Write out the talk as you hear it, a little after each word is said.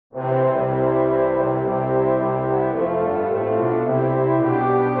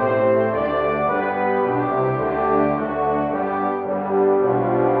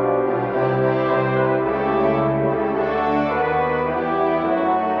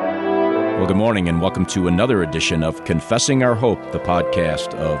Well, good morning and welcome to another edition of Confessing Our Hope, the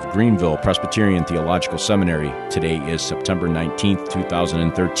podcast of Greenville Presbyterian Theological Seminary. Today is September 19th,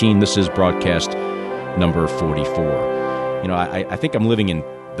 2013. This is broadcast number 44. I think I'm living in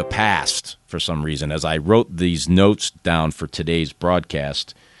the past for some reason. As I wrote these notes down for today's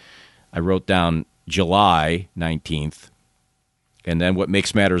broadcast, I wrote down July 19th, and then what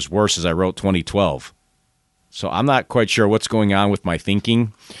makes matters worse is I wrote 2012. So I'm not quite sure what's going on with my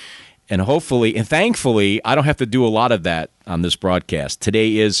thinking. And hopefully and thankfully, I don't have to do a lot of that on this broadcast.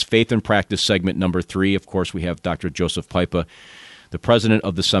 Today is Faith and Practice segment number 3. Of course, we have Dr. Joseph Pipa, the president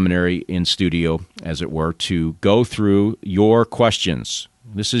of the seminary, in studio, as it were, to go through your questions.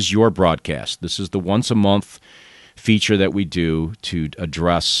 This is your broadcast. This is the once-a-month feature that we do to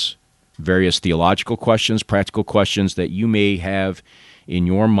address various theological questions, practical questions that you may have in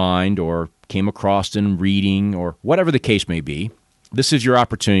your mind or came across in reading or whatever the case may be. This is your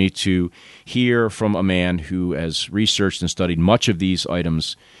opportunity to hear from a man who has researched and studied much of these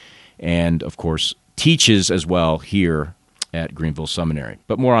items and, of course, teaches as well here at Greenville Seminary.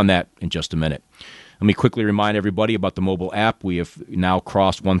 But more on that in just a minute. Let me quickly remind everybody about the mobile app. We have now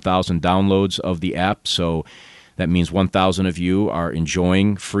crossed 1,000 downloads of the app, so that means 1,000 of you are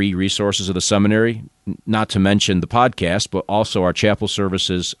enjoying free resources of the seminary, not to mention the podcast, but also our chapel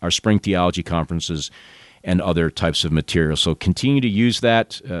services, our spring theology conferences, and other types of material. So continue to use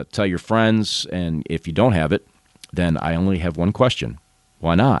that. Tell your friends, and if you don't have it, then I only have one question.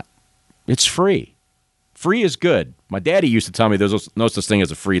 Why not? It's free. Free is good. My daddy used to tell me there's no such thing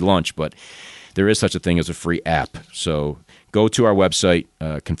as a free lunch, but there is such a thing as a free app. So go to our website,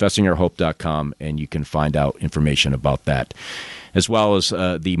 confessingourhope.com, and you can find out information about that. As well as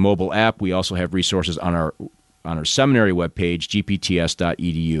the mobile app, we also have resources on our seminary webpage,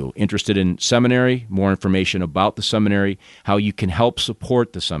 gpts.edu. Interested in seminary, more information about the seminary, how you can help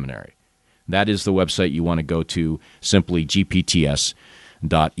support the seminary. That is the website you want to go to, simply gpts.edu.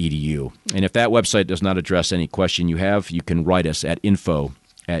 And if that website does not address any question you have, you can write us at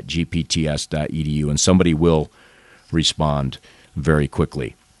info@gpts.edu, and somebody will respond very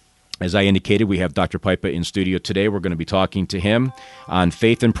quickly. As I indicated, we have Dr. Pipa in studio today. We're going to be talking to him on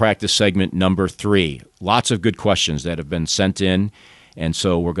Faith and Practice segment number 3. Lots of good questions that have been sent in, and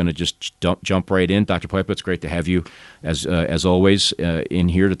so we're going to just jump right in. Dr. Pipa, it's great to have you, as always, in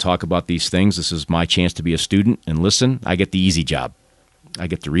here to talk about these things. This is my chance to be a student and listen. I get the easy job. I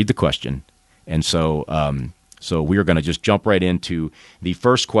get to read the question, and so we're going to just jump right into the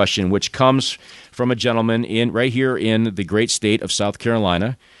first question, which comes from a gentleman right here in the great state of South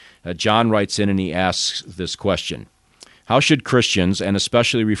Carolina. John writes in and he asks this question: how should Christians, and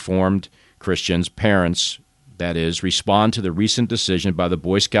especially Reformed Christians, parents, that is, respond to the recent decision by the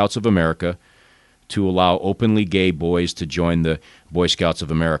Boy Scouts of America to allow openly gay boys to join the Boy Scouts of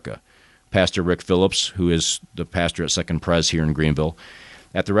America? Pastor Rick Phillips, who is the pastor at Second Pres here in Greenville,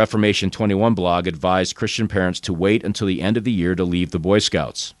 at the Reformation 21 blog, advised Christian parents to wait until the end of the year to leave the Boy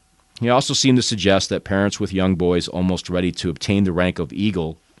Scouts. He also seemed to suggest that parents with young boys almost ready to obtain the rank of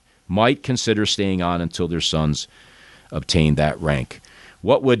Eagle might consider staying on until their sons obtain that rank.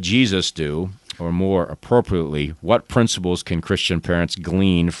 What would Jesus do, or more appropriately, what principles can Christian parents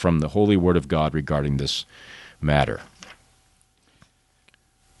glean from the Holy Word of God regarding this matter?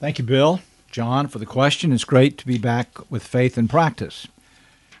 Thank you, Bill. John, for the question. It's great to be back with Faith and Practice.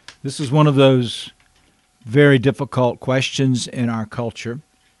 This is one of those very difficult questions in our culture.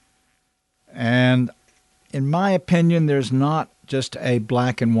 And in my opinion, there's not just a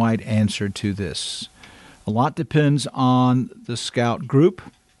black and white answer to this. A lot depends on the Scout group,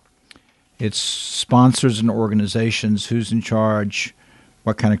 its sponsors and organizations, who's in charge,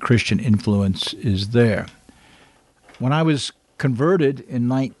 what kind of Christian influence is there. When I was converted in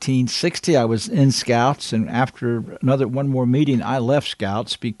 1960, I was in Scouts, and after one more meeting, I left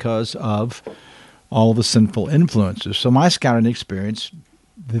Scouts because of all the sinful influences. So my scouting experience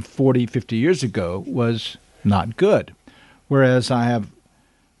 40, 50 years ago was not good. Whereas I have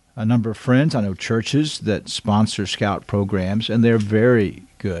a number of friends, I know churches that sponsor Scout programs, and they're very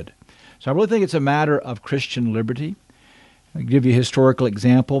good. So I really think it's a matter of Christian liberty. I'll give you a historical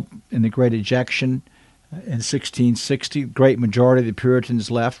example. In the Great Ejection in 1660, the great majority of the Puritans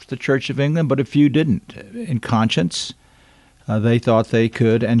left the Church of England, but a few didn't. In conscience, they thought they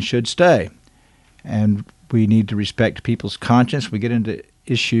could and should stay. And we need to respect people's conscience. We get into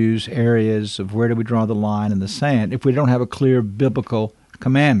areas of where do we draw the line in the sand if we don't have a clear biblical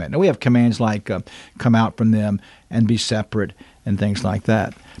commandment. Now, we have commands like come out from them and be separate and things like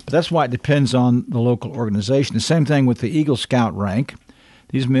that. But that's why it depends on the local organization. The same thing with the Eagle Scout rank.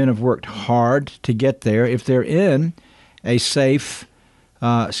 These men have worked hard to get there. If they're in a safe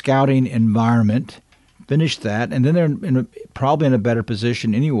scouting environment, finish that, and then they're probably in a better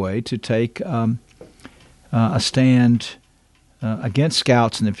position anyway to take a stand against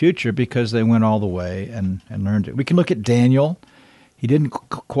scouts in the future because they went all the way and learned it. We can look at Daniel. He didn't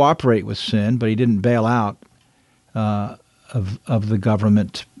cooperate with sin, but he didn't bail out of the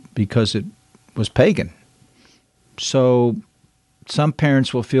government because it was pagan. So some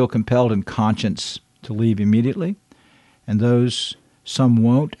parents will feel compelled in conscience to leave immediately, and some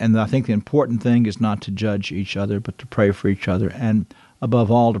won't. And I think the important thing is not to judge each other, but to pray for each other, and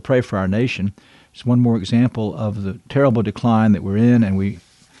above all, to pray for our nation. It's one more example of the terrible decline that we're in, and we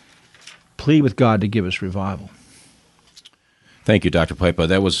plead with God to give us revival. Thank you, Dr. Pipa.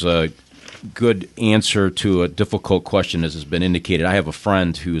 That was a good answer to a difficult question, as has been indicated. I have a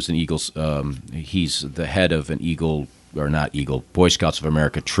friend who's an Eagles. He's the head of an Boy Scouts of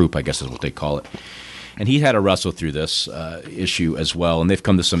America troop, I guess is what they call it. And he had to wrestle through this issue as well, and they've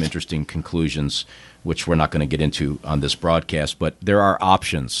come to some interesting conclusions, which we're not going to get into on this broadcast, but there are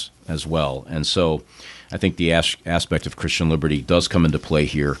options as well. And so I think the aspect of Christian liberty does come into play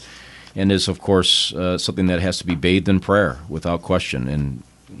here, and is, of course, something that has to be bathed in prayer without question. And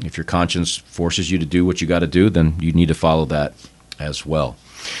if your conscience forces you to do what you got to do, then you need to follow that as well.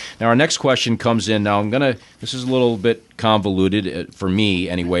 Now, our next question comes in. Now, this is a little bit convoluted for me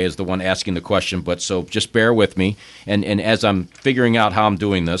anyway, as the one asking the question, but so just bear with me. And as I'm figuring out how I'm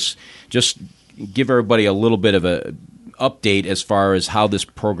doing this, just give everybody a little bit of a update as far as how this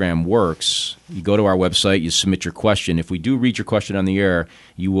program works. You go to our website, you submit your question. If we do read your question on the air,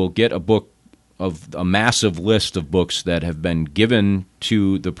 you will get a massive list of books that have been given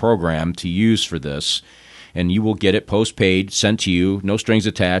to the program to use for this. And you will get it post-paid, sent to you, no strings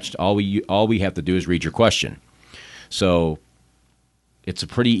attached. All we have to do is read your question. So it's a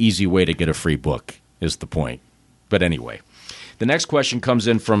pretty easy way to get a free book, is the point. But anyway, the next question comes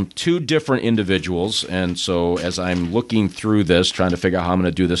in from two different individuals. And so as I'm looking through this, trying to figure out how I'm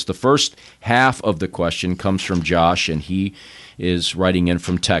going to do this, the first half of the question comes from Josh, and he is writing in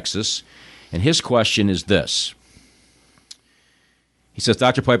from Texas. And his question is this. He says,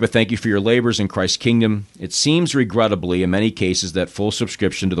 Dr. Pipa, thank you for your labors in Christ's kingdom. It seems regrettably in many cases that full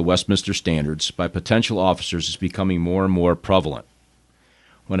subscription to the Westminster Standards by potential officers is becoming more and more prevalent.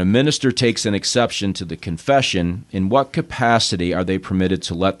 When a minister takes an exception to the confession, in what capacity are they permitted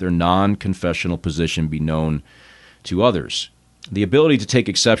to let their non-confessional position be known to others? The ability to take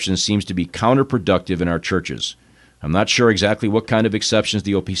exceptions seems to be counterproductive in our churches. I'm not sure exactly what kind of exceptions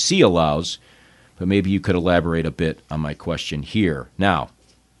the OPC allows, but maybe you could elaborate a bit on my question here. Now,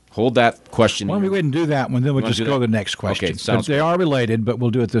 hold that question. Why don't we go ahead and do that one, then we'll just go to the next question. Okay, sounds good. They are related, but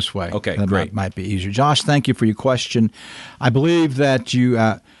we'll do it this way. Okay, that great. Might be easier. Josh, thank you for your question. I believe that you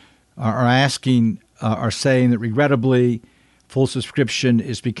are saying that regrettably full subscription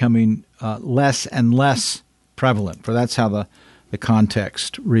is becoming less and less prevalent, for that's how the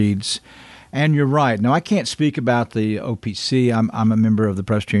context reads. And you're right. Now, I can't speak about the OPC. I'm a member of the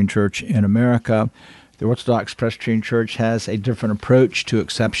Presbyterian Church in America. The Orthodox Presbyterian Church has a different approach to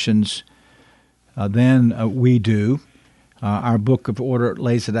exceptions than we do. Our Book of Order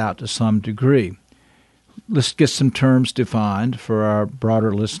lays it out to some degree. Let's get some terms defined for our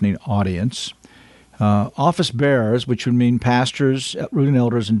broader listening audience. Office bearers, which would mean pastors, ruling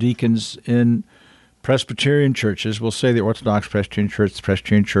elders, and deacons in Presbyterian churches, we'll say the Orthodox Presbyterian Church, the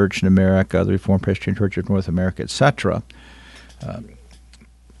Presbyterian Church in America, the Reformed Presbyterian Church of North America, etc.,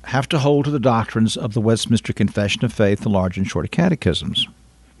 have to hold to the doctrines of the Westminster Confession of Faith, the large and short catechisms.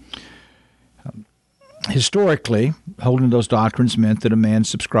 Historically, holding those doctrines meant that a man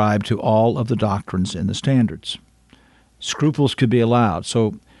subscribed to all of the doctrines in the standards. Scruples could be allowed.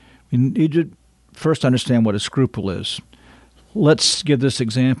 So we need to first understand what a scruple is. Let's give this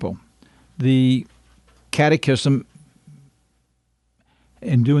example. The Catechism,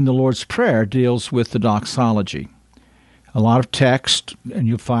 in doing the Lord's Prayer, deals with the doxology. A lot of text, and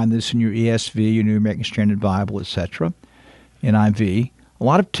you'll find this in your ESV, your New American Standard Bible, etc., NIV, a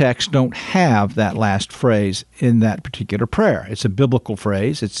lot of texts don't have that last phrase in that particular prayer. It's a biblical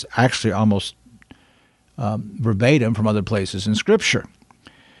phrase. It's actually almost verbatim from other places in Scripture.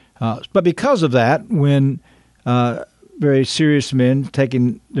 But because of that, when very serious men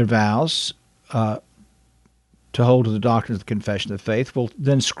taking their vows to hold to the doctrines of the Confession of Faith will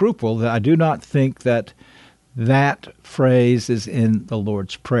then scruple that I do not think that phrase is in the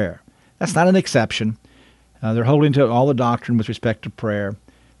Lord's Prayer. That's not an exception. They're holding to all the doctrine with respect to prayer.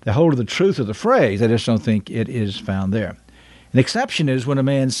 They hold to the truth of the phrase. I just don't think it is found there. An exception is when a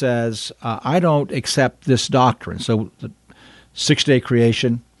man says, I don't accept this doctrine. So the six-day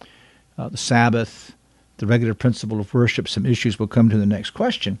creation, the Sabbath, the regular principle of worship, some issues will come to the next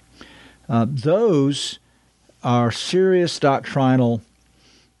question. Those are serious doctrinal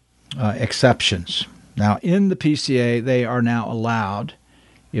exceptions. Now, in the PCA, they are now allowed,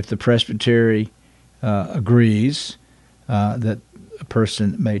 if the presbytery agrees, that a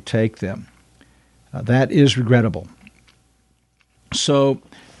person may take them. That is regrettable. So,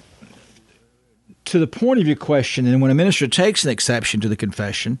 to the point of your question, and when a minister takes an exception to the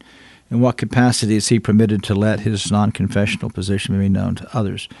confession, in what capacity is he permitted to let his non-confessional position be known to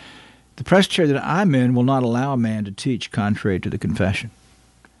others? The presbytery that I'm in will not allow a man to teach contrary to the confession.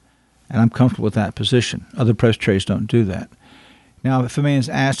 And I'm comfortable with that position. Other presbyteries don't do that. Now, if a man's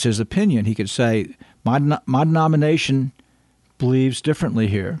asked his opinion, he could say, my denomination believes differently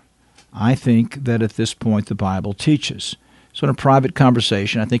here. I think that at this point the Bible teaches. So in a private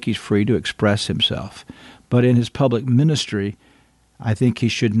conversation, I think he's free to express himself. But in his public ministry, I think he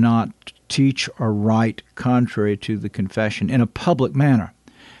should not teach or write contrary to the confession in a public manner.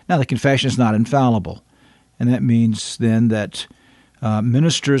 Now, the confession is not infallible, and that means then that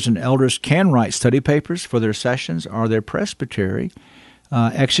ministers and elders can write study papers for their sessions or their presbytery,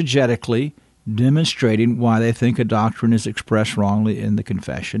 exegetically demonstrating why they think a doctrine is expressed wrongly in the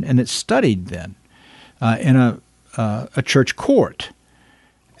confession, and it's studied then in a church court.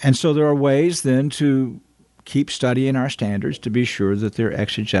 And so there are ways then to keep studying our standards to be sure that they're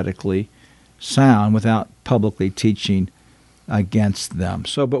exegetically sound without publicly teaching against them.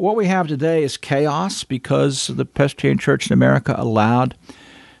 So, but what we have today is chaos because the Presbyterian Church in America allowed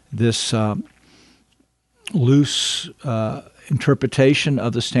this loose interpretation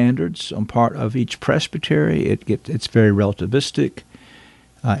of the standards on part of each presbytery. It's very relativistic.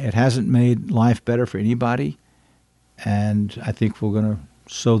 It hasn't made life better for anybody, and I think we're going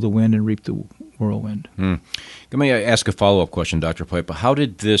to sow the wind and reap the whirlwind. Let me ask a follow-up question, Dr.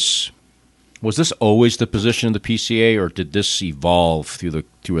 Pipa. Was this always the position of the PCA, or did this evolve through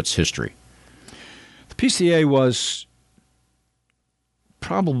its history? The PCA was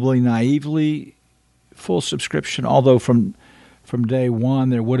probably naively full subscription, although from day one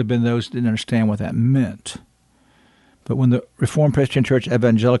there would have been those who didn't understand what that meant. But when the Reformed Presbyterian Church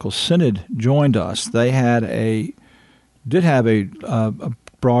Evangelical Synod joined us, they did have a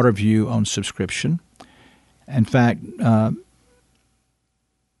broader view on subscription. In fact,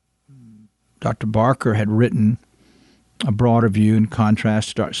 Dr. Barker had written a broader view in contrast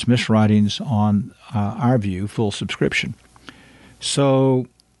to Dr. Smith's writings on our view, full subscription. So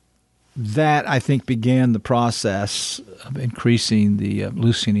that, I think, began the process of increasing the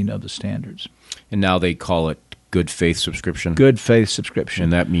loosening of the standards. And now they call it good faith subscription? Good faith subscription.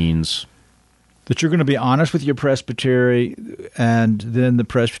 And that means? That you're going to be honest with your presbytery, and then the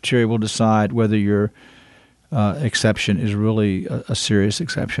presbytery will decide whether your exception is really a serious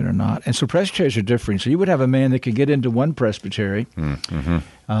exception or not. And so presbyteries are different. So you would have a man that could get into one presbytery and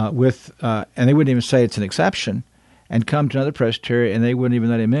they wouldn't even say it's an exception, and come to another presbytery, and they wouldn't even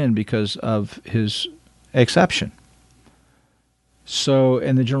let him in because of his exception. So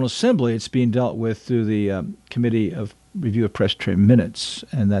in the General Assembly, it's being dealt with through the Committee of Review of Presbyterian Minutes,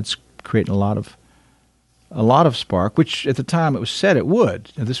 and that's creating a lot of spark, which at the time it was said it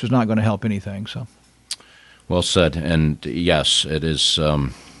would. This was not going to help anything. So, well said. And yes, it is.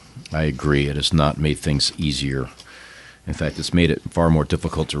 I agree. It has not made things easier. In fact, it's made it far more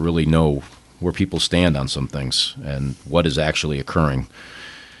difficult to really know where people stand on some things and what is actually occurring.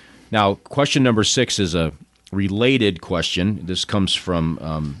 Now, question number 6 is a related question. This comes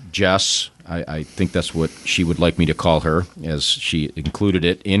from Jess. I think that's what she would like me to call her, as she included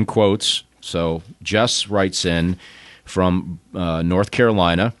it in quotes. So Jess writes in from North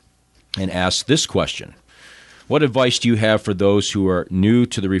Carolina and asks this question: what advice do you have for those who are new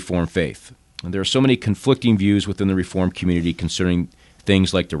to the Reformed faith? And there are so many conflicting views within the Reformed community concerning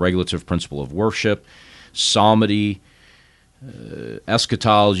things like the regulative principle of worship, psalmody,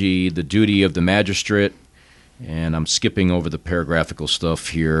 eschatology, the duty of the magistrate, and I'm skipping over the paragraphical stuff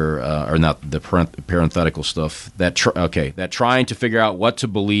here, or not the parenthetical stuff, that trying to figure out what to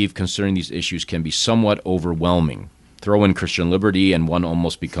believe concerning these issues can be somewhat overwhelming. Throw in Christian liberty and one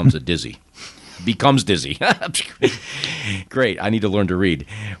almost becomes dizzy. Great, I need to learn to read.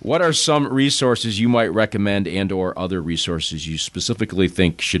 What are some resources you might recommend and or other resources you specifically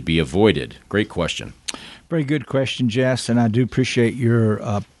think should be avoided? Great question. Very good question, Jess, and I do appreciate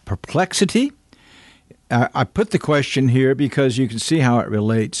your perplexity. I put the question here because you can see how it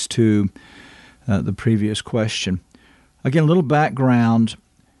relates to the previous question. Again, a little background.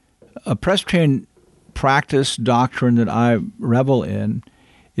 A Presbyterian practice doctrine that I revel in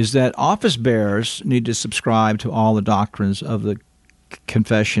is that office bearers need to subscribe to all the doctrines of the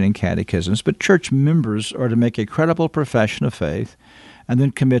confession and catechisms, but church members are to make a credible profession of faith and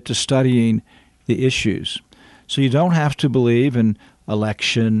then commit to studying the issues. So you don't have to believe in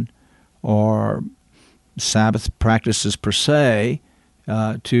election or Sabbath practices per se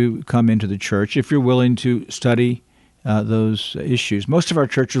to come into the church if you're willing to study those issues. Most of our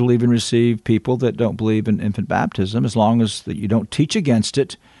churches will even receive people that don't believe in infant baptism as long as that you don't teach against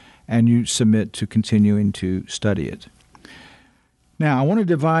it and you submit to continuing to study it. Now, I want to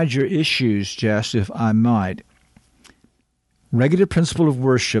divide your issues, Jess, if I might. Regulative principle of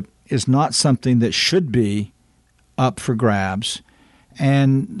worship is not something that should be up for grabs,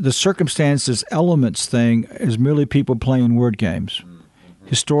 and the circumstances elements thing is merely people playing word games.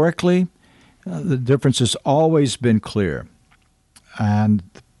 Historically, the difference has always been clear, and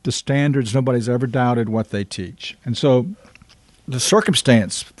the standards, nobody's ever doubted what they teach. And so the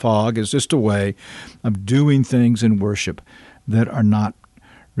circumstance fog is just a way of doing things in worship that are not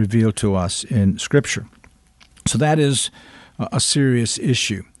revealed to us in Scripture. So that is a serious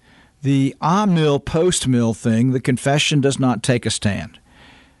issue. The a-mill, post-mill thing, the confession does not take a stand.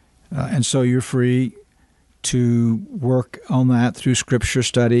 And so you're free to work on that through Scripture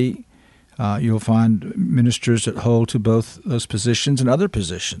study. You'll find ministers that hold to both those positions and other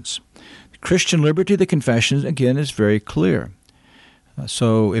positions. Christian liberty, the confession, again, is very clear.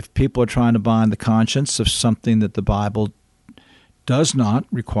 So if people are trying to bind the conscience of something that the Bible does not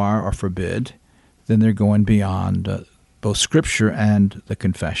require or forbid, then they're going beyond both Scripture and the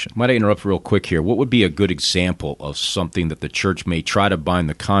confession. Might I interrupt real quick here? What would be a good example of something that the church may try to bind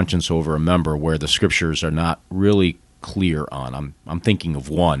the conscience over a member where the Scriptures are not really clear on? I'm thinking of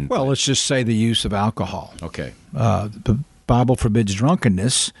one. Well, let's just say the use of alcohol. Okay. The Bible forbids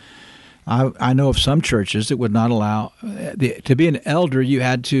drunkenness. I know of some churches that would not allow to be an elder. You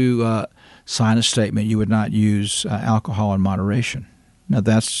had to sign a statement you would not use alcohol in moderation. Now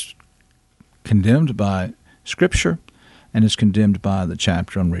that's condemned by Scripture, and is condemned by the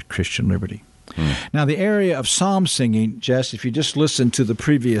chapter on Christian liberty. Now, the area of psalm singing, Jess, if you just listen to the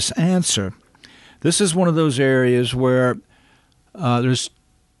previous answer, this is one of those areas where there's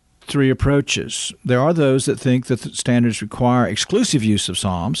three approaches. There are those that think that the standards require exclusive use of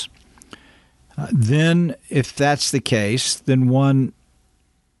psalms. Then, if that's the case, then one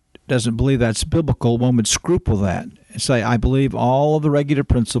doesn't believe that's biblical. One would scruple that and say, I believe all of the regulative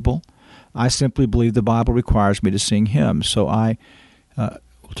principle. I simply believe the Bible requires me to sing hymns, so I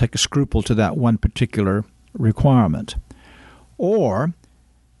will take a scruple to that one particular requirement. Or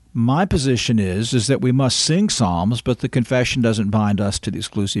my position is that we must sing psalms, but the confession doesn't bind us to the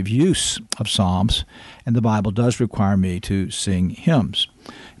exclusive use of psalms, and the Bible does require me to sing hymns.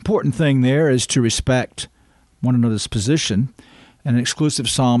 Important thing there is to respect one another's position. An exclusive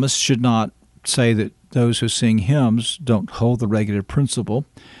psalmist should not say that those who sing hymns don't hold the regulative principle,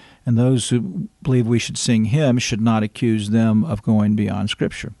 and those who believe we should sing hymns should not accuse them of going beyond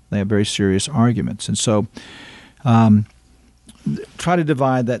Scripture. They have very serious arguments. And so try to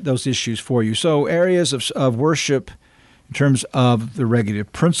divide those issues for you. So areas of worship in terms of the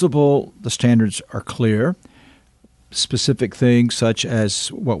regulative principle, the standards are clear. Specific things such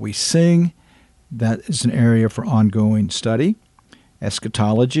as what we sing, that is an area for ongoing study.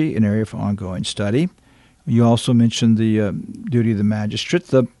 Eschatology, an area for ongoing study. You also mentioned the duty of the magistrate.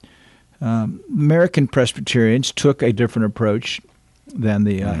 The American Presbyterians took a different approach than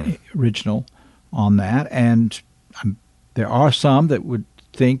the original on that, and there are some that would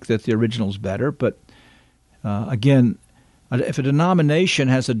think that the original is better, but again, if a denomination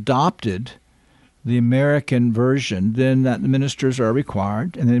has adopted the American version, then that the ministers are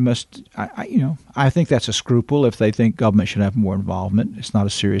required, and they must. I think that's a scruple if they think government should have more involvement. It's not a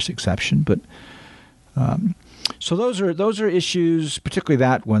serious exception, but so those are issues, particularly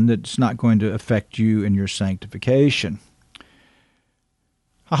that one, that's not going to affect you in your sanctification.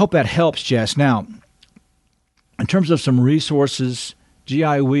 I hope that helps, Jess. Now, in terms of some resources,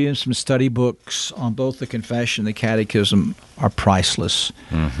 G.I. Williams' study books on both the Confession and the Catechism are priceless.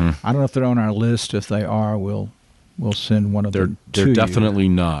 Mm-hmm. I don't know if they're on our list. If they are, we'll send one of them to you. They're definitely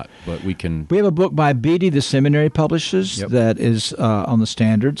not, but we can... We have a book by Beatty, the seminary publishes, that is on the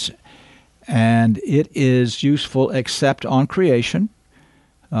standards, and it is useful except on creation.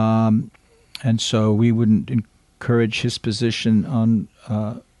 And so we wouldn't encourage his position on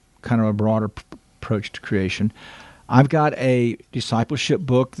kind of a broader approach to creation. I've got a discipleship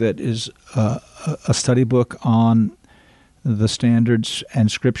book that is a study book on the standards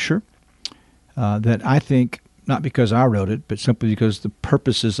and Scripture that I think, not because I wrote it, but simply because the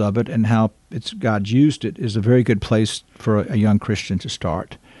purposes of it and how God's used it is a very good place for a young Christian to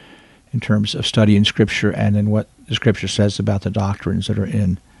start. in terms of studying Scripture and in what the Scripture says about the doctrines that are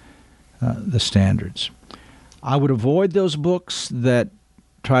in the standards. I would avoid those books that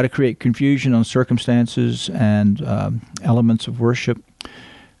try to create confusion on circumstances and elements of worship,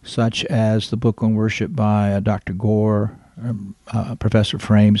 such as the book on worship by Dr. Gore, Professor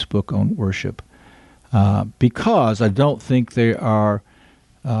Frame's book on worship, because I don't think they are,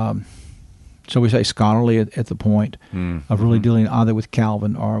 so we say, scholarly at the point of really dealing either with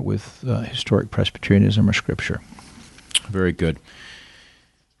Calvin or with historic Presbyterianism or Scripture. Very good.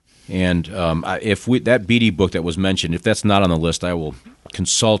 And if that Beatty book that was mentioned, if that's not on the list, I will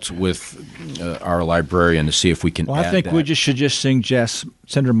consult with our librarian to see if we can add that. I think we should just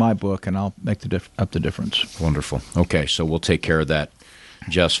send her my book, and I'll make up the difference. Wonderful. Okay, so we'll take care of that,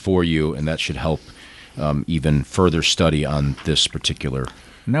 Jess, for you, and that should help even further study on this particular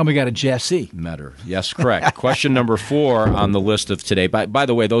Now we got a Jesse matter. Yes, correct. Question number 4 on the list of today. By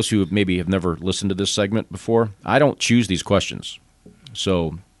the way, those who maybe have never listened to this segment before, I don't choose these questions.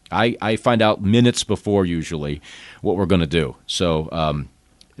 So I find out minutes before usually what we're going to do. So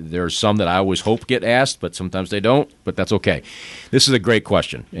there's some that I always hope get asked, but sometimes they don't, but that's okay. This is a great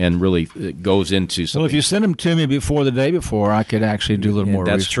question, and really it goes into something. Well, if you send them to me before the day before, I could actually do a little more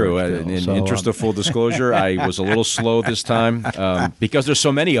research. That's true. In interest of full disclosure, I was a little slow this time because there's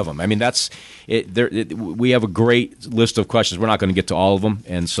so many of them. I mean, we have a great list of questions. We're not going to get to all of them,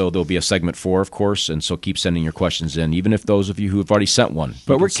 and so there'll be a segment 4, of course, and so keep sending your questions in, even if those of you who have already sent one.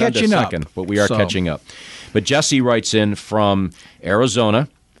 But we're catching up. But we are catching up. But Jessie writes in from Arizona,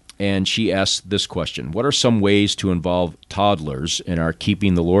 and she asks this question: what are some ways to involve toddlers in our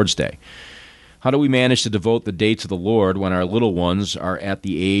Keeping the Lord's Day? How do we manage to devote the day to the Lord when our little ones are at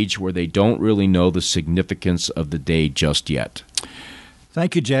the age where they don't really know the significance of the day just yet?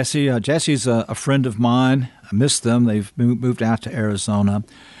 Thank you, Jesse. Jesse's a friend of mine. I miss them. They've moved out to Arizona.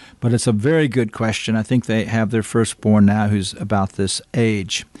 But it's a very good question. I think they have their firstborn now who's about this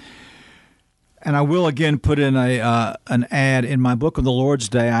age. And I will again put in an ad in my book on the Lord's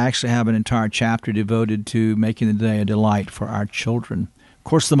Day. I actually have an entire chapter devoted to making the day a delight for our children. Of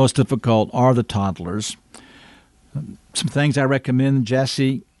course, the most difficult are the toddlers. Some things I recommend,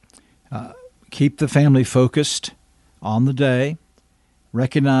 Jesse: keep the family focused on the day.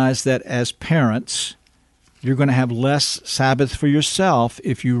 Recognize that as parents, you're going to have less Sabbath for yourself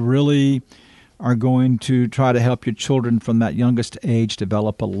if you really are going to try to help your children from that youngest age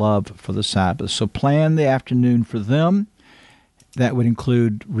develop a love for the Sabbath. So plan the afternoon for them. That would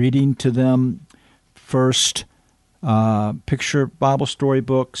include reading to them first picture Bible story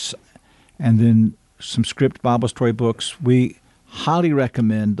books and then some script Bible story books. We highly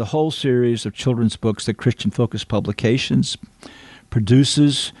recommend the whole series of children's books that Christian Focus Publications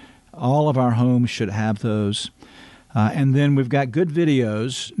produces. All of our homes should have those. And then we've got good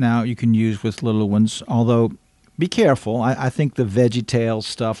videos now you can use with little ones, although be careful. I think the VeggieTales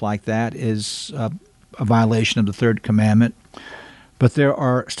stuff like that is a violation of the third commandment. But there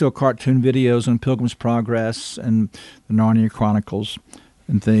are still cartoon videos on Pilgrim's Progress and the Narnia Chronicles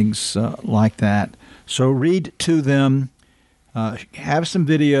and things like that. So read to them, have some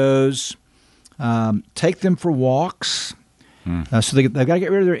videos, take them for walks. So they've got to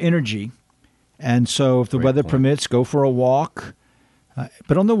get rid of their energy. And so if the weather permits, go for a walk.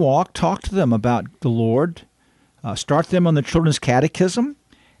 But on the walk, talk to them about the Lord. Start them on the Children's Catechism,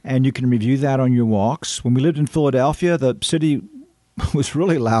 and you can review that on your walks. When we lived in Philadelphia, the city was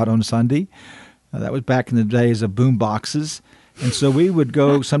really loud on Sunday. That was back in the days of boom boxes. And so we would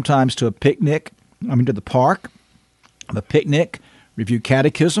go sometimes to the park, have a picnic, review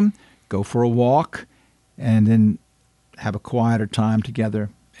catechism, go for a walk, and then have a quieter time together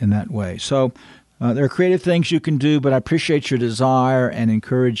in that way. So there are creative things you can do, but I appreciate your desire and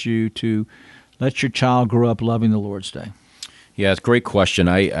encourage you to let your child grow up loving the Lord's Day. Yeah, it's a great question.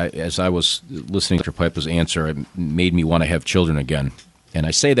 As I was listening to Dr. Pipa's answer, it made me want to have children again. And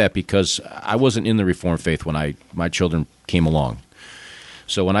I say that because I wasn't in the Reformed faith when my children came along.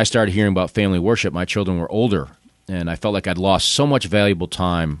 So when I started hearing about family worship, my children were older, and I felt like I'd lost so much valuable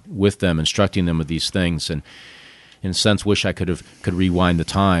time with them, instructing them with these things, and in a sense, wish I could rewind the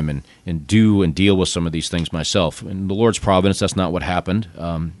time and deal with some of these things myself. In the Lord's providence, that's not what happened.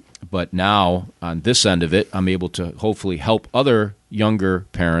 But now, on this end of it, I'm able to hopefully help other younger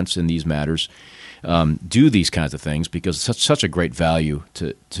parents in these matters do these kinds of things, because it's such a great value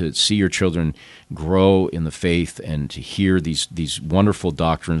to see your children grow in the faith and to hear these wonderful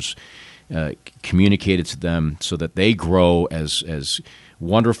doctrines communicated to them so that they grow as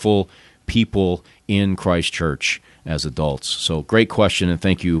wonderful people in Christ Church as adults. So great question, and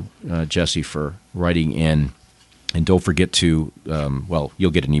thank you, Jesse, for writing in. And don't forget to,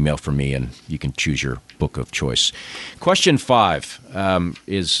 you'll get an email from me, and you can choose your book of choice. Question 5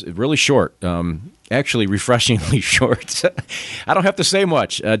 is really short, actually refreshingly short. I don't have to say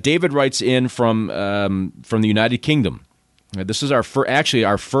much. David writes in from the United Kingdom. This is our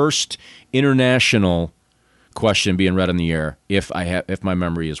first international question being read on the air, if my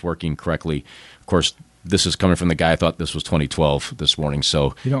memory is working correctly. Of course, this is coming from the guy I thought this was 2012 this morning,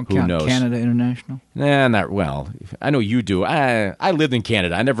 so you don't who count knows? Canada International? Nah, not well. I know you do. I lived in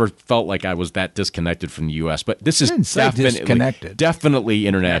Canada. I never felt like I was that disconnected from the U.S., but this is definitely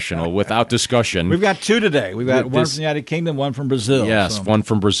international, without discussion. We've got 2 today. We've got one from the United Kingdom, one from Brazil. Yes, one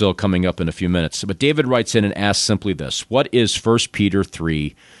from Brazil coming up in a few minutes. But David writes in and asks simply this: what is 1 Peter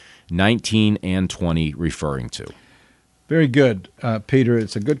 3:19 and 20 referring to? Very good, Peter.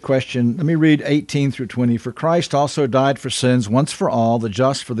 It's a good question. Let me read 18 through 20. For Christ also died for sins once for all, the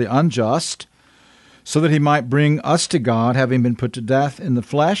just for the unjust, so that he might bring us to God, having been put to death in the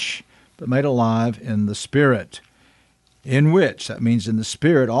flesh, but made alive in the Spirit. In which, that means in the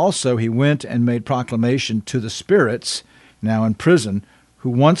Spirit also, he went and made proclamation to the spirits, now in prison, who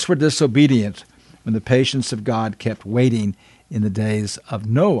once were disobedient, when the patience of God kept waiting in the days of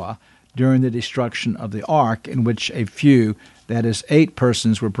Noah, during the destruction of the ark, in which a few, that is 8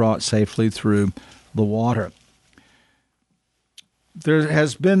 persons, were brought safely through the water. There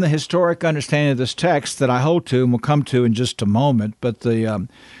has been the historic understanding of this text that I hold to, and we'll come to in just a moment, but the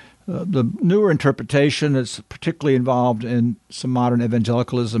newer interpretation that's particularly involved in some modern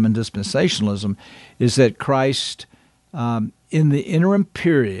evangelicalism and dispensationalism is that Christ, in the interim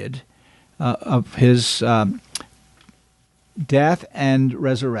period of his death and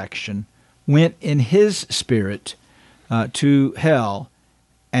resurrection, went in his Spirit to hell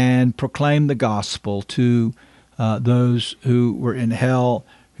and proclaimed the gospel to those who were in hell,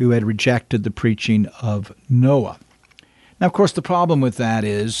 who had rejected the preaching of Noah. Now, of course, the problem with that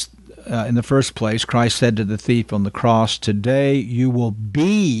is, in the first place, Christ said to the thief on the cross, "Today you will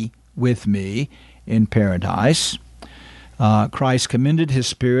be with me in paradise." Christ commended his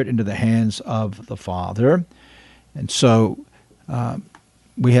Spirit into the hands of the Father. And so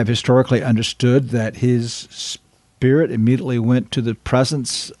we have historically understood that his Spirit immediately went to the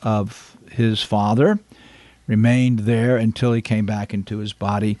presence of his Father, remained there until he came back into his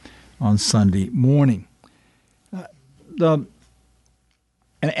body on Sunday morning.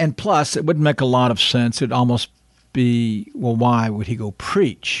 And plus, it wouldn't make a lot of sense. It'd almost be, well, why would he go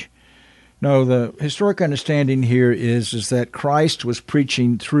preach? No, the historic understanding here is that Christ was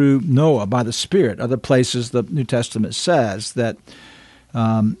preaching through Noah by the Spirit. Other places the New Testament says that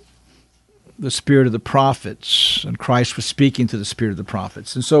the Spirit of the prophets, and Christ was speaking through the Spirit of the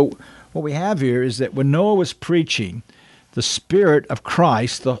prophets. And so what we have here is that when Noah was preaching, the Spirit of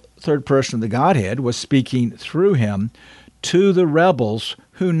Christ, the third person of the Godhead, was speaking through him to the rebels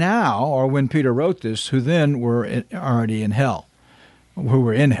who now, or when Peter wrote this, who then were already in hell. Who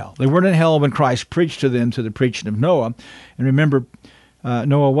were in hell. They weren't in hell when Christ preached to them to the preaching of Noah. And remember,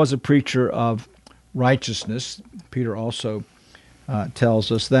 Noah was a preacher of righteousness. Peter also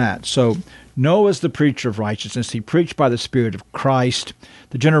tells us that. So Noah's the preacher of righteousness. He preached by the Spirit of Christ.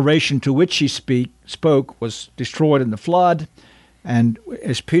 The generation to which he spoke was destroyed in the flood. And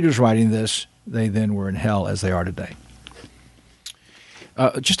as Peter's writing this, they then were in hell as they are today.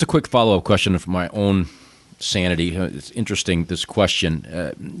 Just a quick follow-up question of my own sanity. It's interesting, this question.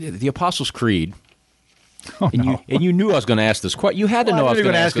 The Apostles' Creed, and you knew I was going to ask this question. You had to know I was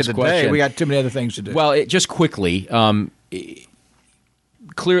going to ask this question. We got too many other things to do. Well, just quickly, the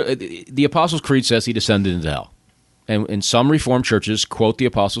Apostles' Creed says he descended into hell. And some Reformed churches quote the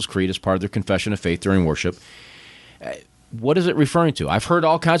Apostles' Creed as part of their confession of faith during worship. What is it referring to? I've heard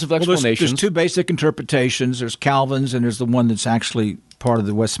all kinds of explanations. There's 2 basic interpretations. There's Calvin's, and there's the one that's actually part of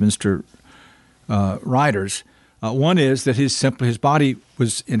the Westminster writers. One is that his body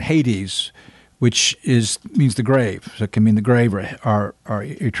was in Hades, which means the grave. So it can mean the grave or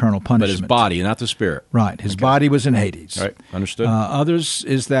eternal punishment. But his body, not the spirit. Right. His body was in Hades. All right. Understood. Others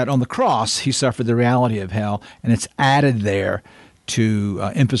is that on the cross he suffered the reality of hell, and it's added there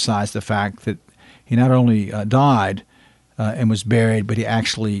to emphasize the fact that he not only died and was buried, but he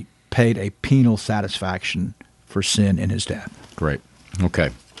actually paid a penal satisfaction for sin in his death. Great. Okay.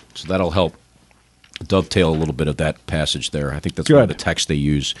 So that'll help dovetail a little bit of that passage there. I think that's one of the texts they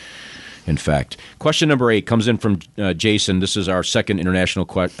use, in fact. Question number 8 comes in from Jason. This is our second international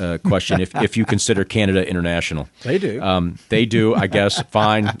question, if you consider Canada international. They do. They do, I guess.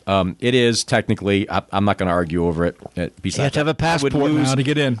 Fine. It is technically. I'm not going to argue over it. Besides, you have to have a passport now to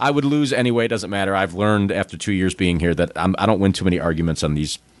get in. I would lose anyway. It doesn't matter. I've learned after 2 years being here that I don't win too many arguments on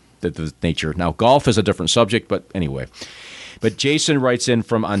these the nature. Now, golf is a different subject, but anyway. But Jason writes in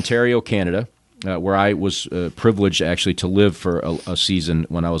from Ontario, Canada, where I was privileged actually to live for a season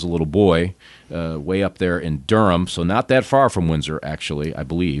when I was a little boy, way up there in Durham, so not that far from Windsor, actually, I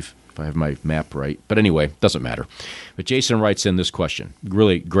believe, if I have my map right. But anyway, doesn't matter. But Jason writes in this question,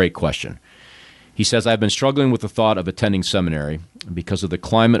 really great question. He says, I've been struggling with the thought of attending seminary because of the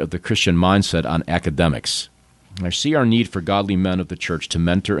climate of the Christian mindset on academics. I see our need for godly men of the church to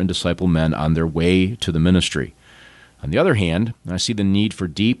mentor and disciple men on their way to the ministry. On the other hand, I see the need for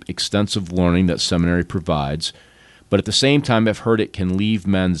deep, extensive learning that seminary provides, but at the same time I've heard it can leave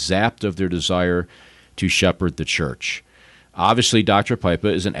men zapped of their desire to shepherd the church. Obviously, Dr. Pipa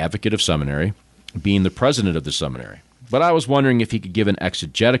is an advocate of seminary, being the president of the seminary. But I was wondering if he could give an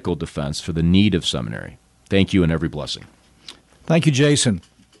exegetical defense for the need of seminary. Thank you and every blessing. Thank you, Jason.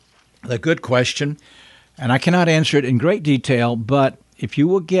 A good question, and I cannot answer it in great detail, but if you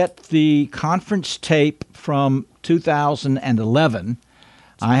will get the conference tape from 2011,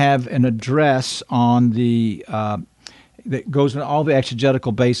 I have an address on the that goes into all the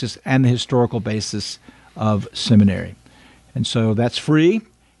exegetical basis and the historical basis of seminary. And so that's free.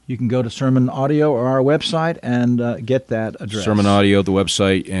 You can go to Sermon Audio or our website and get that address. Sermon Audio, the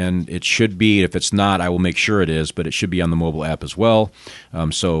website, and it should be, if it's not, I will make sure it is, but it should be on the mobile app as well.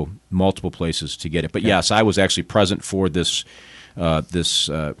 So multiple places to get it. But yes, I was actually present for this, I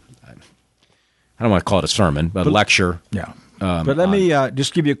don't want to call it a sermon, but a lecture. Yeah. But let me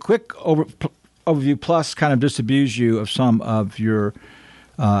just give you a quick overview plus kind of disabuse you of some of your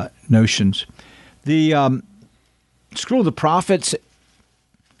notions. The School of the Prophets,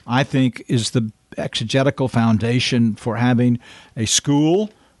 I think, is the exegetical foundation for having a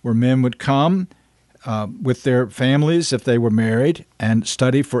school where men would come with their families if they were married and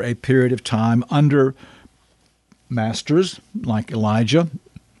study for a period of time under masters like Elijah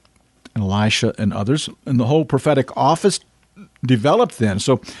and Elisha and others, and the whole prophetic office developed then.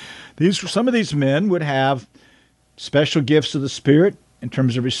 So some of these men would have special gifts of the Spirit in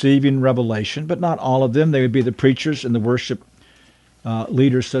terms of receiving revelation, but not all of them. They would be the preachers and the worship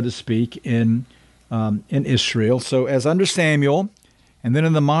leaders, so to speak, in Israel. So as under Samuel, and then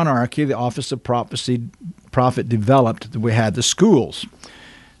in the monarchy, the office of prophet developed. We had the schools.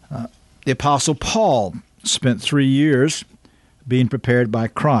 The Apostle Paul spent 3 years being prepared by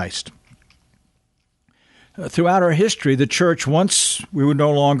Christ. Throughout our history, the church, once we were no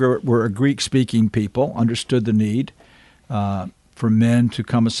longer were a Greek-speaking people, understood the need for men to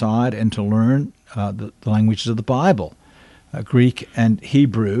come aside and to learn the languages of the Bible, Greek and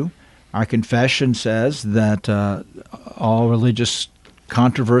Hebrew. Our confession says that all religious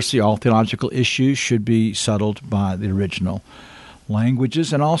controversy, all theological issues should be settled by the original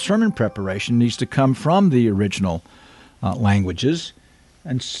languages, and all sermon preparation needs to come from the original languages.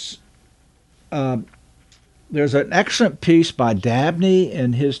 And there's an excellent piece by Dabney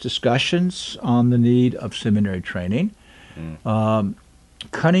in his discussions on the need of seminary training.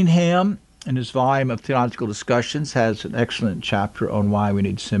 Cunningham, in his volume of Theological Discussions, has an excellent chapter on why we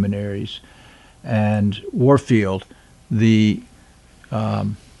need seminaries. And Warfield, the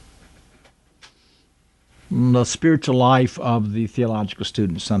spiritual life of the theological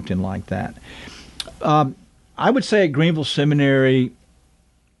student, something like that. I would say at Greenville Seminary,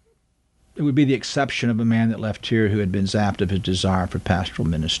 it would be the exception of a man that left here who had been zapped of his desire for pastoral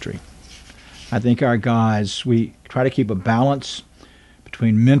ministry. I think our guys, we try to keep a balance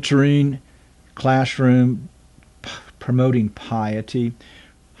between mentoring, classroom, promoting piety,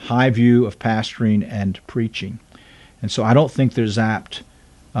 high view of pastoring and preaching. And so I don't think they're zapped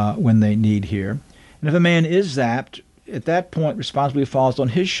when they need here. And if a man is zapped, at that point responsibility falls on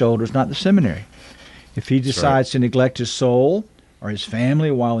his shoulders, not the seminary. If he decides to neglect his soul or his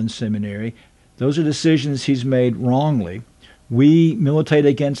family while in seminary, those are decisions he's made wrongly. We militate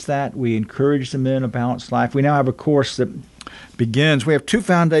against that. We encourage the men a balanced life. We now have a course that begins. We have two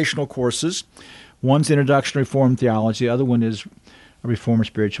foundational courses. One's Introduction to Reformed Theology. The other one is Reformed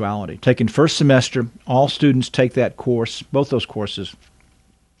Spirituality. Taken first semester, all students take that course, both those courses.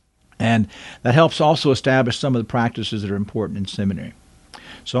 And that helps also establish some of the practices that are important in seminary.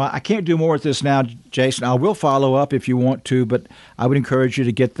 So I can't do more with this now, Jason. I will follow up if you want to, but I would encourage you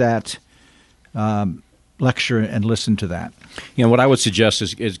to get that lecture and listen to that. You know, what I would suggest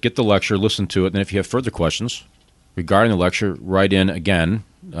is get the lecture, listen to it, and then if you have further questions regarding the lecture, write in again.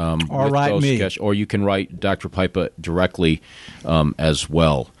 Or write me. Or you can write Dr. Pipa directly as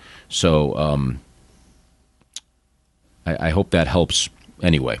well. So I hope that helps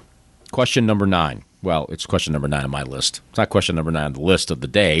anyway. Question number 9. Well, it's question number 9 on my list. It's not question number 9 on the list of the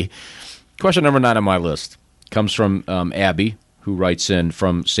day. Question number 9 on my list comes from Abby, who writes in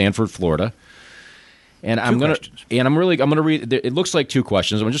from Sanford, Florida. And I'm going to read. It looks like two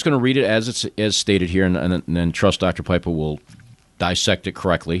questions. I'm just going to read it as stated here, and then trust Dr. Pipa will dissect it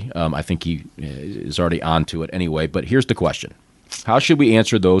correctly. I think he is already on to it anyway. But here's the question: how should we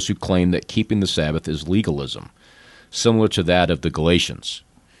answer those who claim that keeping the Sabbath is legalism, similar to that of the Galatians?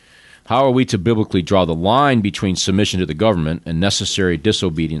 How are we to biblically draw the line between submission to the government and necessary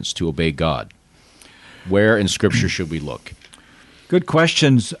disobedience to obey God? Where in Scripture should we look? Good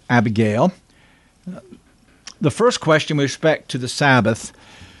questions, Abigail. The first question with respect to the Sabbath,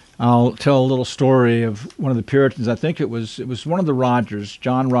 I'll tell a little story of one of the Puritans. I think it was one of the Rogers,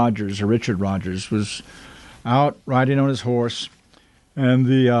 John Rogers or Richard Rogers, was out riding on his horse, and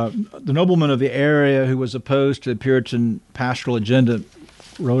the nobleman of the area who was opposed to the Puritan pastoral agenda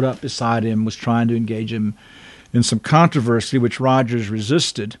rode up beside him, was trying to engage him in some controversy, which Rogers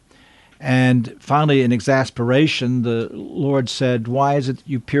resisted. And finally, in exasperation, the Lord said, "Why is it that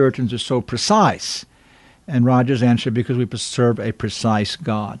you Puritans are so precise?" And Rogers answered, "Because we serve a precise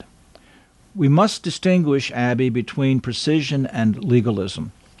God." We must distinguish, Abby, between precision and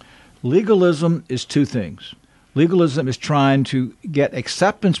legalism. Legalism is two things. Legalism is trying to get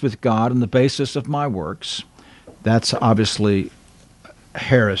acceptance with God on the basis of my works. That's obviously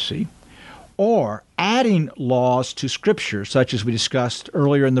heresy. Or adding laws to Scripture, such as we discussed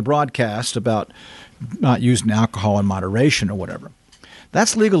earlier in the broadcast about not using alcohol in moderation or whatever.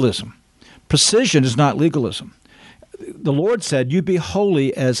 That's legalism. Precision is not legalism. The Lord said, "You be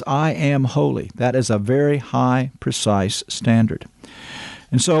holy as I am holy." That is a very high, precise standard.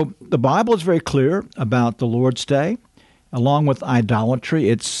 And so the Bible is very clear about the Lord's Day. Along with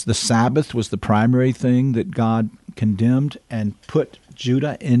idolatry, the Sabbath was the primary thing that God condemned and put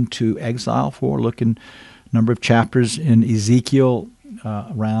Judah into exile for. Look in a number of chapters in Ezekiel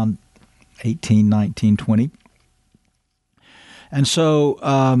around 18, 19, 20. And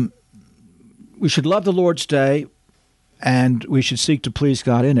so we should love the Lord's Day, and we should seek to please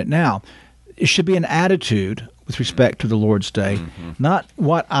God in it. Now, it should be an attitude with respect to the Lord's Day, not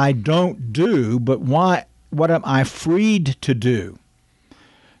what I don't do, but what am I freed to do?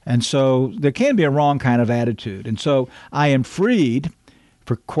 And so there can be a wrong kind of attitude. And so I am freed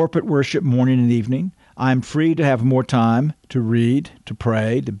for corporate worship morning and evening. I'm free to have more time to read, to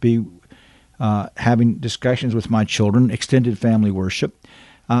pray, to be having discussions with my children, extended family worship.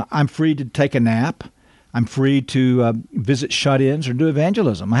 I'm free to take a nap. I'm free to visit shut-ins or do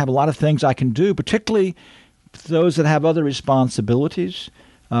evangelism. I have a lot of things I can do, particularly those that have other responsibilities.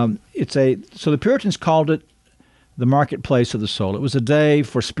 So the Puritans called it the marketplace of the soul. It was a day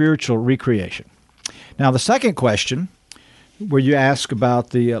for spiritual recreation. Now, the second question, where you ask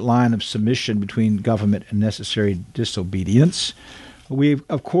about the line of submission between government and necessary disobedience, we,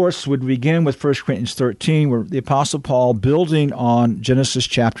 of course, would begin with 1 Corinthians 13, where the Apostle Paul, building on Genesis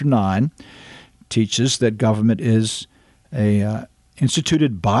chapter 9, teaches that government is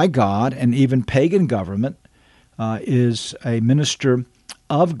instituted by God, and even pagan government is a minister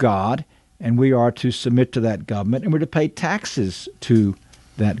of God, and we are to submit to that government, and we're to pay taxes to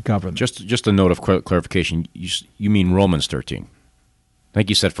that government. Just a note of clarification. You mean Romans 13? I think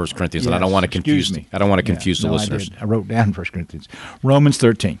you said 1 Corinthians, and I don't want to confuse me. I don't want to confuse the listeners. I wrote down 1 Corinthians. Romans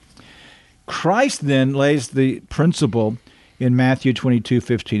 13. Christ then lays the principle in Matthew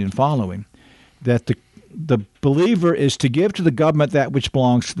 22:15 and following, that the believer is to give to the government that which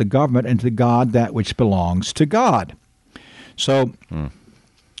belongs to the government, and to God that which belongs to God. So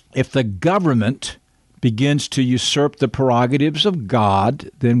if the government begins to usurp the prerogatives of God,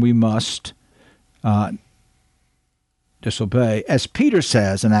 then we must disobey. As Peter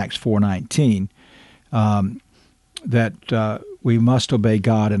says in Acts 4:19, that we must obey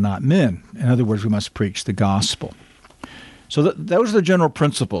God and not men. In other words, we must preach the gospel. So those are the general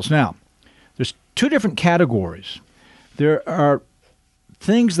principles. Now, there's two different categories. There are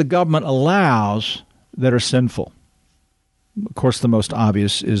things the government allows that are sinful. Of course, the most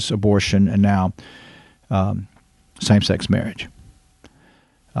obvious is abortion and now same-sex marriage.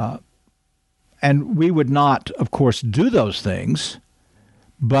 And we would not, of course, do those things,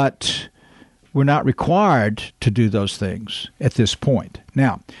 but we're not required to do those things at this point.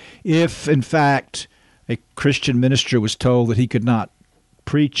 Now, if, in fact, a Christian minister was told that he could not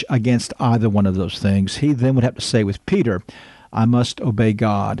preach against either one of those things, he then would have to say with Peter, I must obey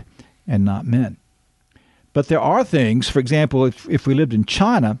God and not men. But there are things, for example, if we lived in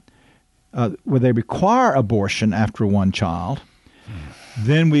China, where they require abortion after one child,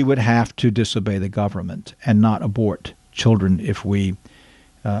 then we would have to disobey the government and not abort children if we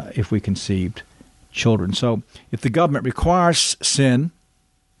conceived children. So if the government requires sin,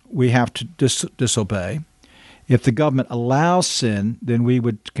 we have to disobey. If the government allows sin, then we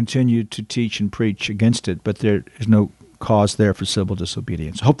would continue to teach and preach against it, but there is no cause there for civil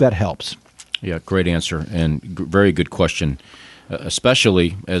disobedience. I hope that helps. Yeah, great answer and very good question.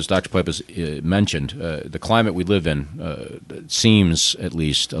 Especially, as Dr. Pipe has mentioned, the climate we live in seems, at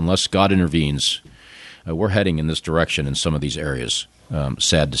least, unless God intervenes, we're heading in this direction in some of these areas,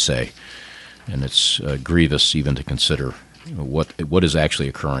 sad to say. And it's grievous even to consider what is actually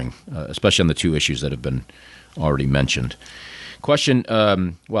occurring, especially on the two issues that have been already mentioned. Question,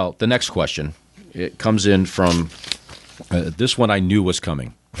 the next question, it comes in from, this one I knew was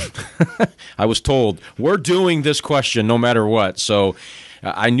coming. I was told, we're doing this question no matter what, so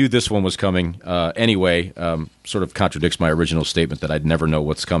I knew this one was coming. Anyway, sort of contradicts my original statement that I'd never know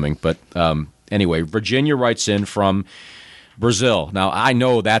what's coming. But anyway, Virginia writes in from Brazil. Now, I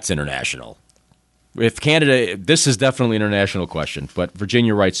know that's international. If Canada, this is definitely an international question, but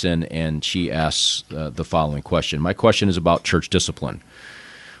Virginia writes in and she asks the following question. My question is about church discipline.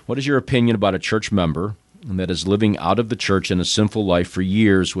 What is your opinion about a church member that is living out of the church in a sinful life for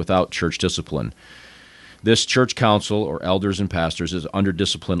years without church discipline? This church council or elders and pastors is under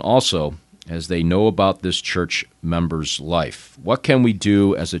discipline also, as they know about this church member's life. What can we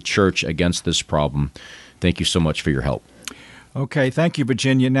do as a church against this problem? Thank you so much for your help. Okay, thank you,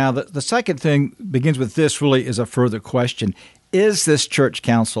 Virginia. Now, the second thing begins with this really is a further question. Is this church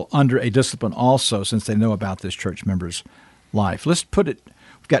council under a discipline also, since they know about this church member's life? Let's put it,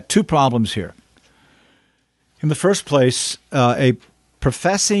 we've got two problems here. In the first place, a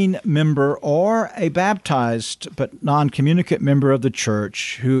professing member or a baptized but non-communicant member of the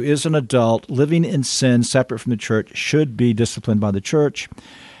church who is an adult living in sin separate from the church should be disciplined by the church,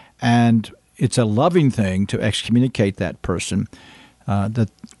 and it's a loving thing to excommunicate that person, that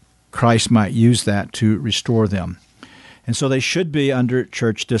Christ might use that to restore them. And so they should be under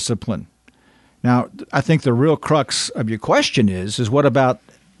church discipline. Now, I think the real crux of your question is what about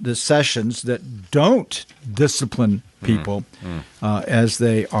the sessions that don't discipline people as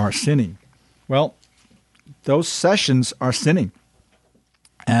they are sinning? Well, those sessions are sinning.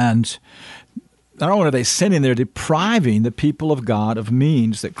 And not only are they sinning, they're depriving the people of God of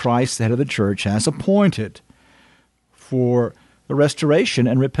means that Christ, the head of the church, has appointed for the restoration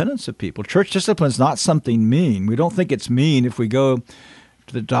and repentance of people. Church discipline is not something mean. We don't think it's mean if we go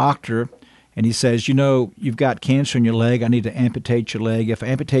to the doctor and he says, you've got cancer in your leg, I need to amputate your leg. If I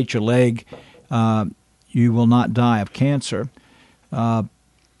amputate your leg, you will not die of cancer.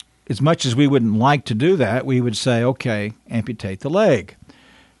 As much as we wouldn't like to do that, we would say, okay, amputate the leg.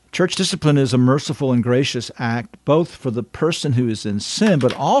 Church discipline is a merciful and gracious act, both for the person who is in sin,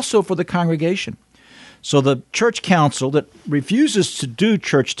 but also for the congregation. So the church council that refuses to do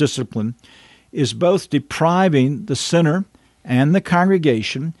church discipline is both depriving the sinner and the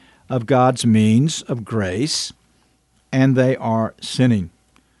congregation of God's means of grace, and they are sinning.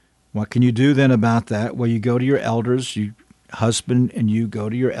 What can you do then about that? Well, you go to your elders, you husband and you go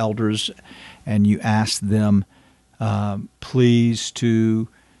to your elders, and you ask them, please to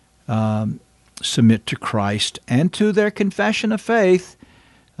submit to Christ and to their confession of faith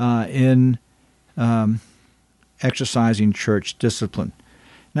in exercising church discipline.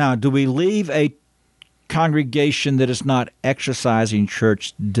 Now, do we leave a congregation that is not exercising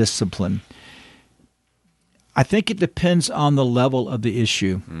church discipline? I think it depends on the level of the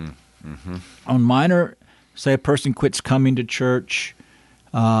issue. Mm-hmm. On minor, say a person quits coming to church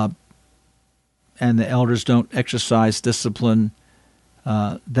and the elders don't exercise discipline,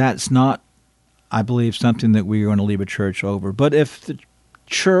 that's not, I believe, something that we are going to leave a church over. But if the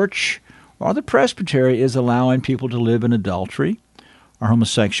church or the presbytery is allowing people to live in adultery or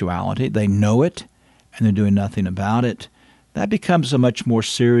homosexuality, they know it, and they're doing nothing about it, that becomes a much more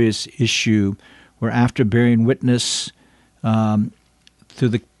serious issue where after bearing witness through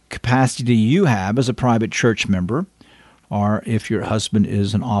the capacity you have as a private church member, or if your husband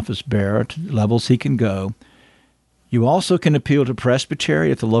is an office bearer to levels he can go, you also can appeal to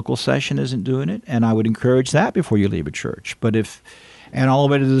presbytery if the local session isn't doing it, and I would encourage that before you leave a church. And all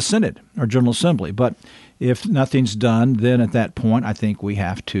the way to the synod or general assembly. But if nothing's done, then at that point, I think we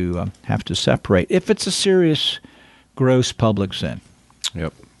have to separate if it's a serious, gross public sin.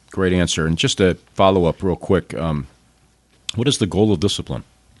 Yep, great answer. And just to follow up real quick, what is the goal of discipline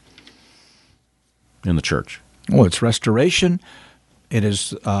in the church? Well, it's restoration. It is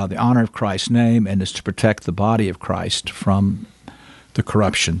the honor of Christ's name, and it's to protect the body of Christ from the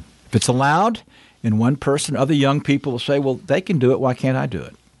corruption. If it's allowed in one person, other young people will say, well, they can do it, why can't I do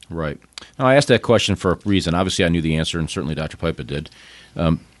it? Right. Now, I asked that question for a reason. Obviously, I knew the answer, and certainly Dr. Pipa did.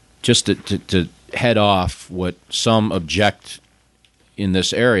 Just to head off what some object in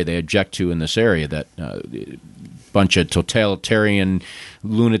this area, they object to in this area, that bunch of totalitarian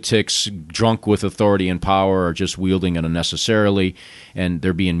lunatics drunk with authority and power are just wielding it unnecessarily, and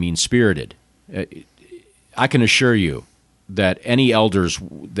they're being mean-spirited. I can assure you that any elders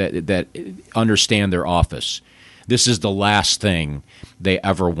that understand their office, this is the last thing they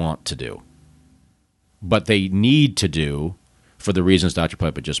ever want to do. But they need to do for the reasons Dr.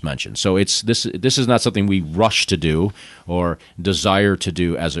 Pipa just mentioned. So this is not something we rush to do or desire to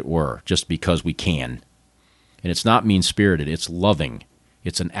do, as it were, just because we can. And it's not mean-spirited. It's loving.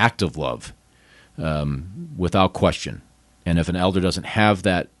 It's an act of love, without question. And if an elder doesn't have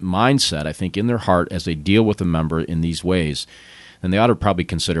that mindset, I think, in their heart as they deal with a member in these ways, then they ought to probably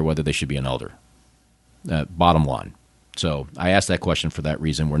consider whether they should be an elder. Bottom line. So I asked that question for that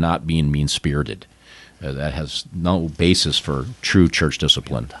reason. We're not being mean-spirited. That has no basis for true church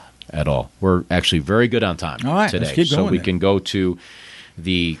discipline at all. We're actually very good on time all right, today. Let's keep going, so we can go to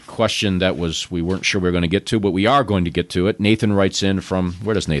the question that we weren't sure we were going to get to, but we are going to get to it. Nathan writes in from,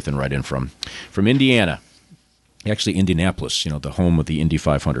 where does Nathan write in from? From Indiana. Actually, Indianapolis, the home of the Indy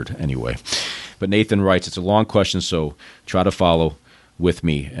 500 anyway. But Nathan writes, it's a long question, so try to follow with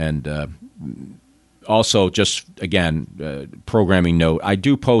me. And also, just, again, programming note, I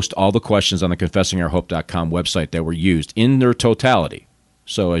do post all the questions on the ConfessingOurHope.com website that were used in their totality.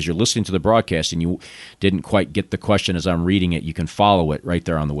 So as you're listening to the broadcast and you didn't quite get the question as I'm reading it, you can follow it right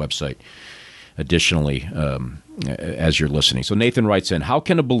there on the website additionally as you're listening. So Nathan writes in, how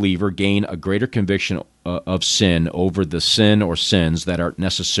can a believer gain a greater conviction of sin over the sin or sins that aren't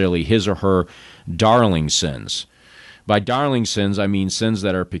necessarily his or her darling sins? By darling sins, I mean sins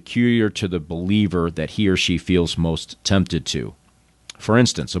that are peculiar to the believer that he or she feels most tempted to. For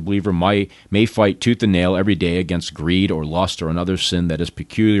instance, a believer may fight tooth and nail every day against greed or lust or another sin that is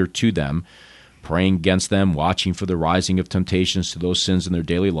peculiar to them, praying against them, watching for the rising of temptations to those sins in their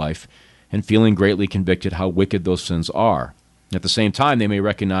daily life, and feeling greatly convicted how wicked those sins are. At the same time, they may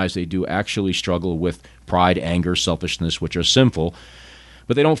recognize they do actually struggle with pride, anger, selfishness, which are sinful,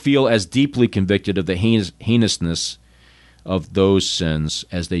 but they don't feel as deeply convicted of the heinousness of those sins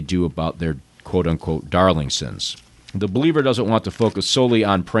as they do about their quote-unquote darling sins. The believer doesn't want to focus solely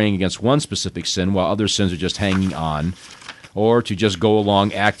on praying against one specific sin while other sins are just hanging on, or to just go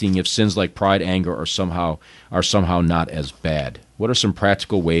along acting if sins like pride, anger are somehow not as bad. What are some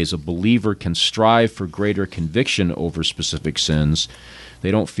practical ways a believer can strive for greater conviction over specific sins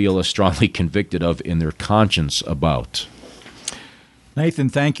they don't feel as strongly convicted of in their conscience about? Nathan,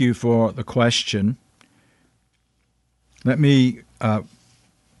 thank you for the question. Let me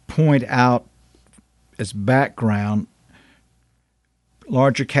point out as background,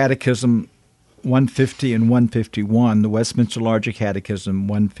 Larger Catechism 150 and 151, the Westminster Larger Catechism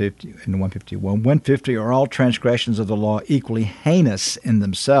 150 and 151. 150 are all transgressions of the law equally heinous in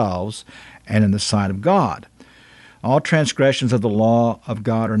themselves and in the sight of God. All transgressions of the law of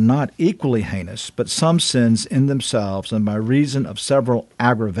God are not equally heinous, but some sins in themselves and by reason of several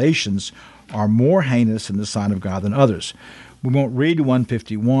aggravations are more heinous in the sight of God than others. We won't read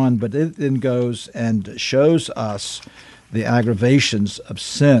 151, but it then goes and shows us the aggravations of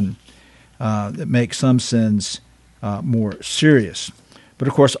sin that make some sins more serious. But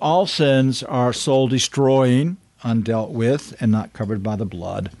of course, all sins are soul-destroying, undealt with, and not covered by the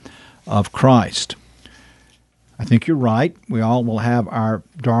blood of Christ. I think you're right. We all will have our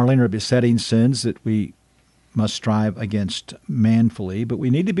darling or besetting sins that we must strive against manfully, but we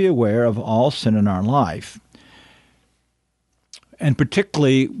need to be aware of all sin in our life. And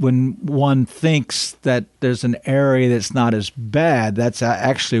particularly when one thinks that there's an area that's not as bad, that's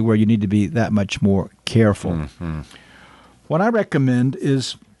actually where you need to be that much more careful. Mm-hmm. What I recommend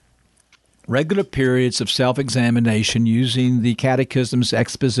is regular periods of self-examination using the Catechism's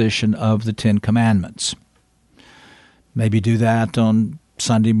exposition of the Ten Commandments. Maybe do that on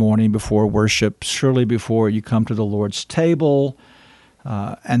Sunday morning before worship, surely before you come to the Lord's table,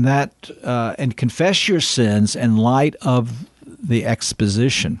 and confess your sins in light of the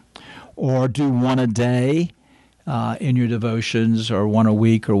exposition, or do one a day in your devotions, or one a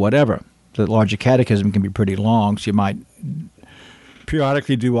week, or whatever. The Larger Catechism can be pretty long, so you might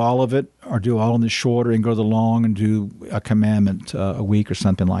periodically do all of it, or do all in the shorter and go to the long and do a commandment a week or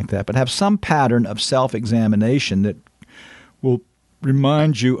something like that. But have some pattern of self-examination that will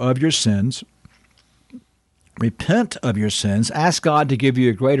remind you of your sins, repent of your sins, ask God to give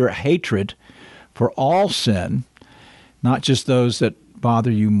you a greater hatred for all sin, not just those that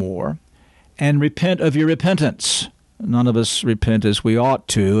bother you more, and repent of your repentance. None of us repent as we ought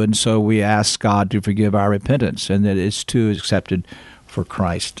to, and so we ask God to forgive our repentance, and that it's too accepted for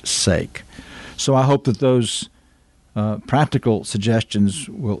Christ's sake. So I hope that those practical suggestions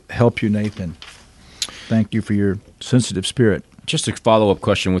will help you, Nathan. Thank you for your sensitive spirit. Just a follow-up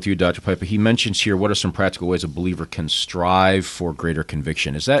question with you, Dr. Piper. He mentions here, what are some practical ways a believer can strive for greater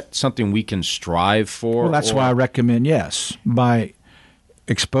conviction? Is that something we can strive for? Well, that's why I recommend, yes, by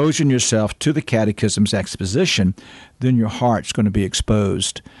exposing yourself to the Catechism's exposition, then your heart's going to be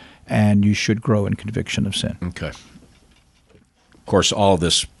exposed, and you should grow in conviction of sin. Okay. Of course, all of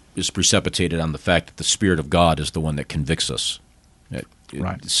this is precipitated on the fact that the Spirit of God is the one that convicts us.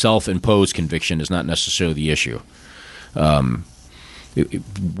 Right. Self-imposed conviction is not necessarily the issue. It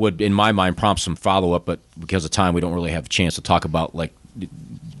would, in my mind, prompt some follow-up, but because of time, we don't really have a chance to talk about like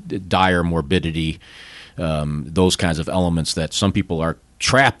dire morbidity, those kinds of elements that some people are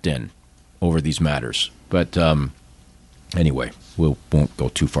trapped in over these matters. But anyway, we won't go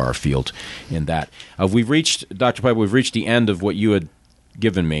too far afield in that. We've reached, Dr. Piper, we've reached the end of what you had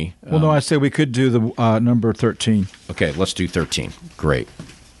given me. Well, no, I say we could do the number 13. Okay, let's do 13. Great.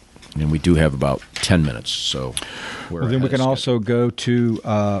 And we do have about 10 minutes, so we're then we can also go to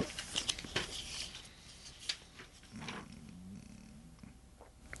I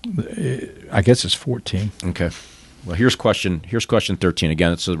guess it's 14. Okay. Well, here's question 13.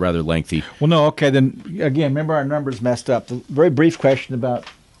 Again, it's a rather lengthy. Well, no, okay, then again, remember our numbers messed up. The very brief question about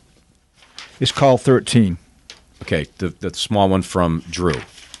is called 13. Okay, the small one from Drew.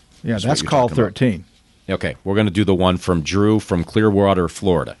 Yeah, that's called 13. Okay, we're going to do the one from Drew from Clearwater,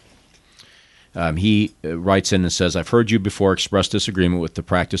 Florida. He writes in and says, I've heard you before express disagreement with the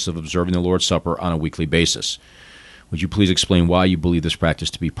practice of observing the Lord's Supper on a weekly basis. Would you please explain why you believe this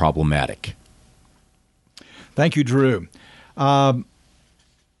practice to be problematic? Thank you, Drew.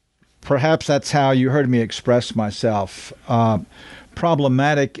 Perhaps that's how you heard me express myself.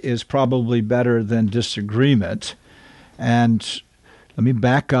 Problematic is probably better than disagreement. And let me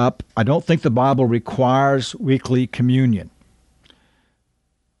back up. I don't think the Bible requires weekly communion.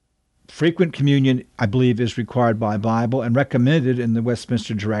 Frequent communion, I believe, is required by Bible and recommended in the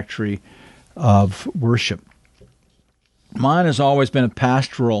Westminster Directory of Worship. Mine has always been a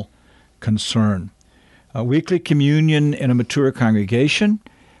pastoral concern. Weekly communion in a mature congregation,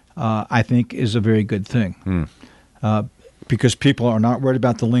 I think, is a very good thing. Because people are not worried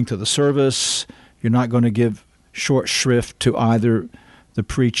about the length of the service. You're not going to give short shrift to either the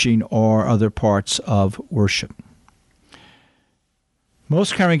preaching or other parts of worship.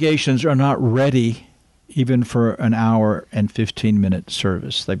 Most congregations are not ready even for an hour and 15-minute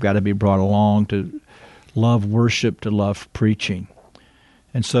service. They've got to be brought along to love worship, to love preaching.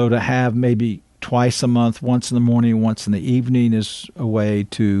 And so to have maybe twice a month, once in the morning, once in the evening, is a way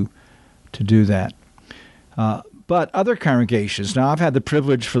to do that. But other congregations, now I've had the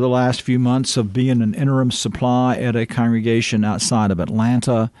privilege for the last few months of being an interim supply at a congregation outside of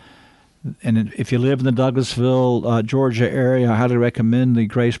Atlanta. And if you live in the Douglasville, Georgia area, I highly recommend the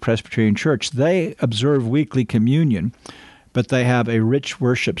Grace Presbyterian Church. They observe weekly communion, but they have a rich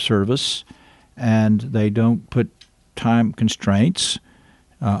worship service, and they don't put time constraints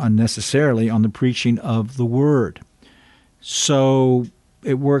unnecessarily on the preaching of the Word. So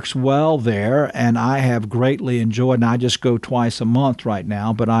it works well there, and I have greatly enjoyed, and I just go twice a month right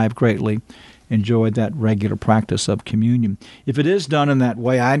now, but I have greatly enjoyed that regular practice of communion. If it is done in that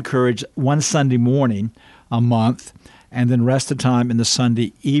way, I encourage one Sunday morning a month, and then rest of the time in the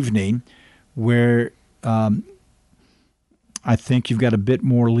Sunday evening, where I think you've got a bit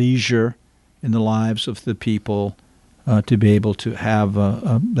more leisure in the lives of the people to be able to have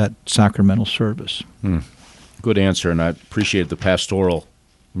that sacramental service. Good answer, and I appreciate the pastoral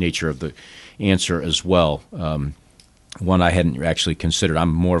nature of the answer as well. One I hadn't actually considered.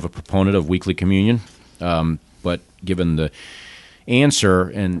 I'm more of a proponent of weekly communion, but given the answer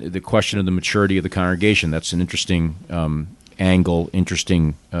and the question of the maturity of the congregation, that's an interesting angle,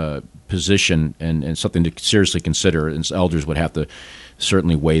 interesting position, and something to seriously consider. And elders would have to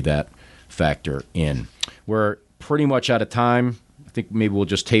certainly weigh that factor in. We're pretty much out of time. I think maybe we'll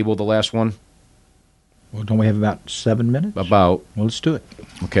just table the last one. Well, don't we have about 7 minutes? Well, let's do it.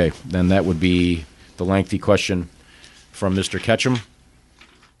 Okay, then that would be the lengthy question from Mr. Ketchum,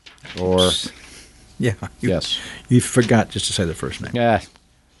 or yes, you forgot just to say the first name. Yeah.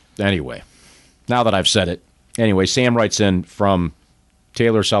 Anyway, now that I've said it, Sam writes in from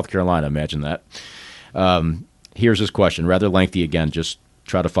Taylor, South Carolina. Imagine that. Here's his question, rather lengthy again. Just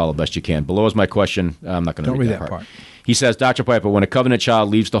try to follow best you can. Below is my question. I'm not going to read that part. He says, Dr. Piper, when a covenant child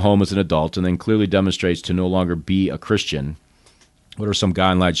leaves the home as an adult and then clearly demonstrates to no longer be a Christian, what are some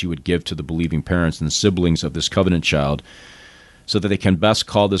guidelines you would give to the believing parents and siblings of this covenant child so that they can best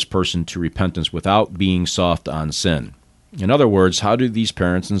call this person to repentance without being soft on sin? In other words, how do these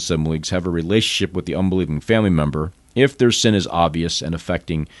parents and siblings have a relationship with the unbelieving family member if their sin is obvious and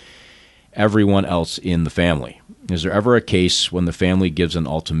affecting everyone else in the family. Is there ever a case when the family gives an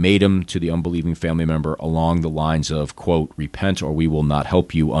ultimatum to the unbelieving family member along the lines of, quote, repent or we will not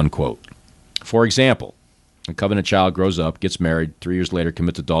help you, unquote? For example, a covenant child grows up, gets married, 3 years later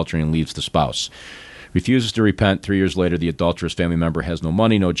commits adultery and leaves the spouse. Refuses to repent. 3 years later, the adulterous family member has no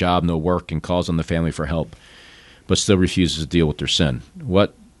money, no job, no work, and calls on the family for help, but still refuses to deal with their sin.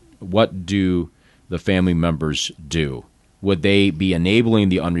 What do the family members do? Would they be enabling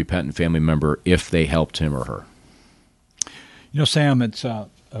the unrepentant family member if they helped him or her? You know, Sam, it's a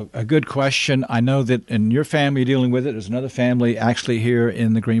good question. I know that in your family you're dealing with it. There's another family actually here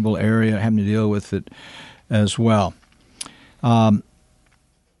in the Greenville area having to deal with it as well.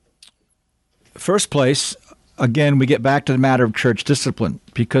 First place, again, we get back to the matter of church discipline,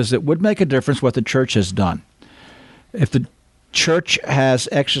 because it would make a difference what the church has done. If the church has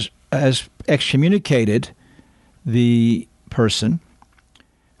excommunicated the person,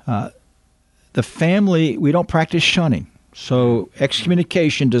 the family, we don't practice shunning. So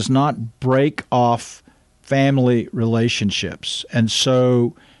excommunication does not break off family relationships. And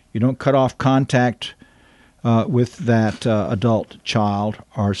so you don't cut off contact with that adult child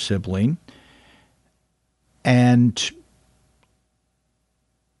or sibling. And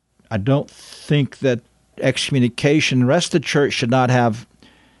I don't think that excommunication, the rest of the church should not have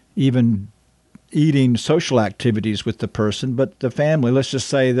even eating social activities with the person, but the family, let's just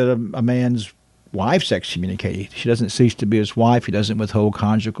say that a man's wife's excommunicated. She doesn't cease to be his wife. He doesn't withhold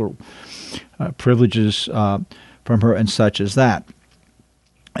conjugal privileges from her and such as that.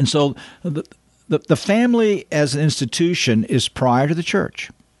 And so the family as an institution is prior to the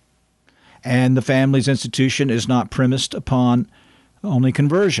church. And the family's institution is not premised upon only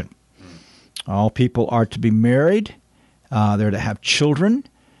conversion. All people are to be married. They're to have children.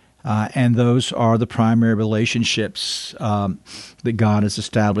 And those are the primary relationships that God has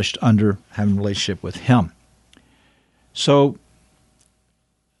established under having a relationship with Him. So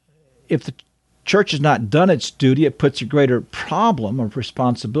if the church has not done its duty, it puts a greater problem or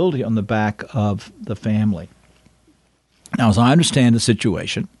responsibility on the back of the family. Now, as I understand the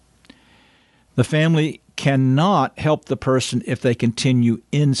situation, the family cannot help the person if they continue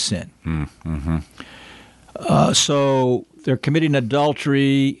in sin. Mm-hmm. So they're committing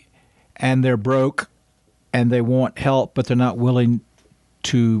adultery and they're broke and they want help, but they're not willing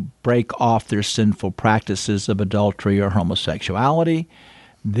to break off their sinful practices of adultery or homosexuality.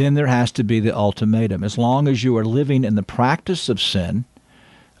 Then there has to be the ultimatum. As long as you are living in the practice of sin,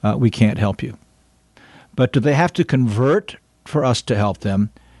 we can't help you. But do they have to convert for us to help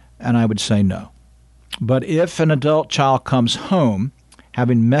them? And I would say no. But if an adult child comes home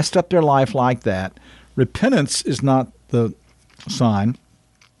having messed up their life like that, repentance is not the sign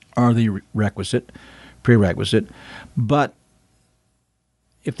or the prerequisite, but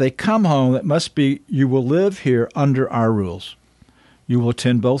if they come home, it must be, you will live here under our rules. You will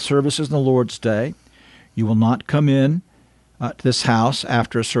attend both services on the Lord's Day. You will not come in to this house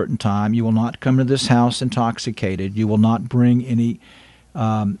after a certain time. You will not come to this house intoxicated. You will not bring any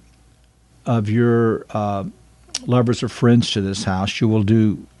of your lovers or friends to this house. You will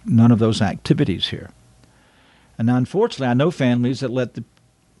do none of those activities here. And now, unfortunately, I know families that let the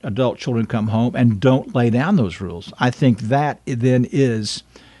adult children come home and don't lay down those rules. I think that then is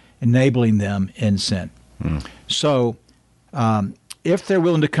enabling them in sin. So if they're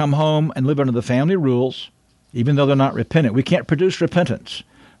willing to come home and live under the family rules, even though they're not repentant, we can't produce repentance,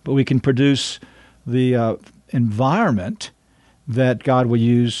 but we can produce the environment that God will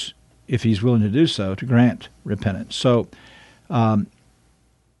use, if He's willing to do so, to grant repentance. So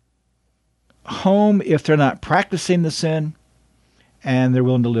home, if they're not practicing the sin, and they're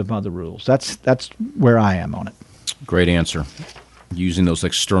willing to live by the rules. That's where I am on it. Great answer. Using those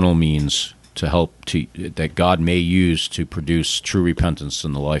external means to help that God may use to produce true repentance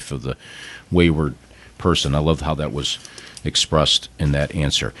in the life of the wayward person. I love how that was expressed in that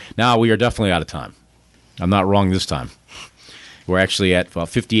answer. Now, we are definitely out of time. I'm not wrong this time. We're actually at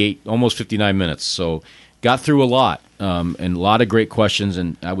 58, almost 59 minutes. So got through a lot and a lot of great questions.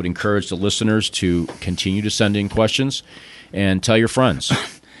 And I would encourage the listeners to continue to send in questions and tell your friends.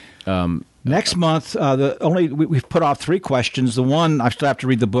 Next month, we've put off 3 questions. The one, I still have to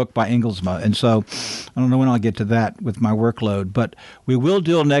read the book by Engelsma, and so I don't know when I'll get to that with my workload. But we will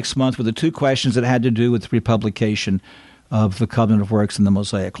deal next month with the 2 questions that had to do with republication of the Covenant of Works and the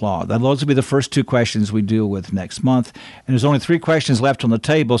Mosaic Law. Those will be the first 2 questions we deal with next month. And there's only 3 questions left on the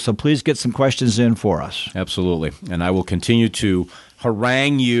table, so please get some questions in for us. Absolutely. And I will continue to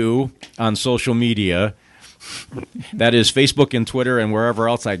harangue you on social media That is Facebook and Twitter and wherever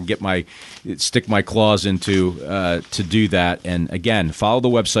else I can stick my claws into to do that. And again, follow the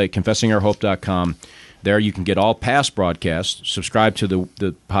website, confessingourhope.com. There you can get all past broadcasts, subscribe to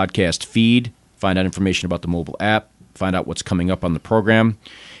the podcast feed, find out information about the mobile app, find out what's coming up on the program,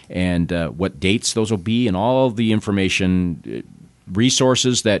 and what dates those will be, and all of the information,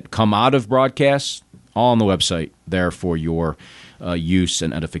 resources that come out of broadcasts, all on the website there for your use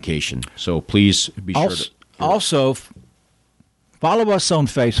and edification. So please be sure to... Also, follow us on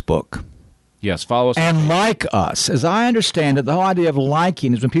Facebook. Yes, follow us. And like us. As I understand it, the whole idea of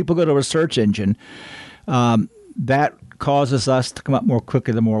liking is when people go to a search engine, that causes us to come up more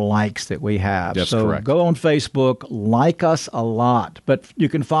quickly the more likes that we have. That's so correct. Go on Facebook, like us a lot. But you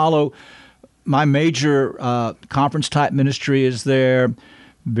can follow my major conference-type ministry is there,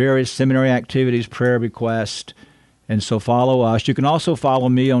 various seminary activities, prayer requests, and so follow us. You can also follow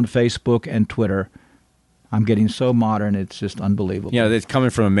me on Facebook and Twitter. I'm getting so modern, it's just unbelievable. Yeah, it's coming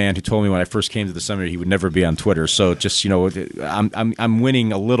from a man who told me when I first came to the seminary he would never be on Twitter. So just, I'm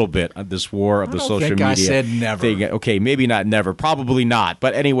winning a little bit of this war of the social media. I said never. Thing. Okay, maybe not never, probably not.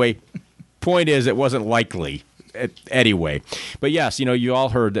 But anyway, point is it wasn't likely anyway. But yes, you all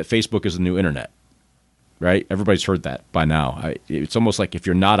heard that Facebook is the new internet, right? Everybody's heard that by now. It's almost like if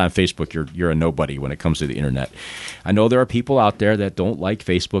you're not on Facebook, you're a nobody when it comes to the internet. I know there are people out there that don't like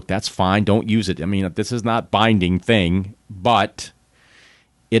Facebook. That's fine. Don't use it. I mean, this is not binding thing, but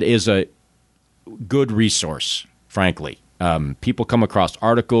it is a good resource, frankly. People come across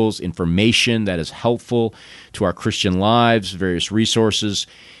articles, information that is helpful to our Christian lives, various resources.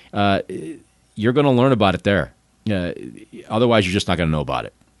 You're going to learn about it there. Otherwise, you're just not going to know about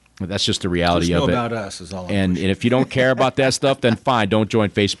it. That's just the reality of it. About us is all. And if you don't care about that stuff, then fine, don't join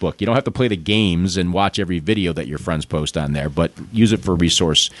Facebook. You don't have to play the games and watch every video that your friends post on there, but use it for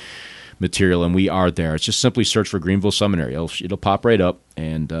resource material, and we are there. It's just simply search for Greenville Seminary. It'll pop right up,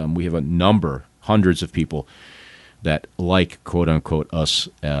 and we have a number, hundreds of people that like, quote-unquote, us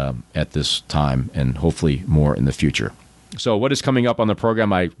at this time, and hopefully more in the future. So what is coming up on the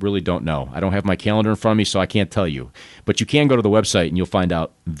program, I really don't know. I don't have my calendar in front of me, so I can't tell you. But you can go to the website, and you'll find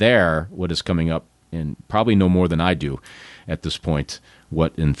out there what is coming up, and probably no more than I do at this point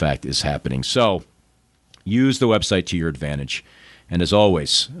what, in fact, is happening. So use the website to your advantage. And as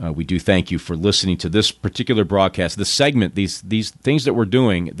always, we do thank you for listening to this particular broadcast, this segment, these things that we're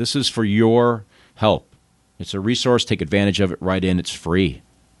doing. This is for your help. It's a resource. Take advantage of it. Write in. It's free.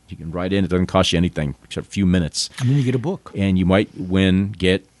 You can write in. It doesn't cost you anything except a few minutes. And then you get a book. And you might I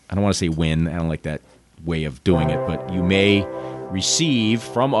don't want to say win. I don't like that way of doing it. But you may receive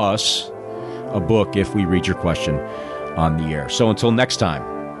from us a book if we read your question on the air. So until next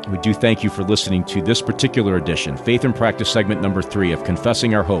time, we do thank you for listening to this particular edition, Faith and Practice segment number 3 of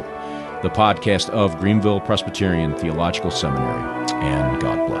Confessing Our Hope, the podcast of Greenville Presbyterian Theological Seminary. And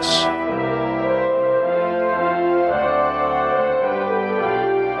God bless.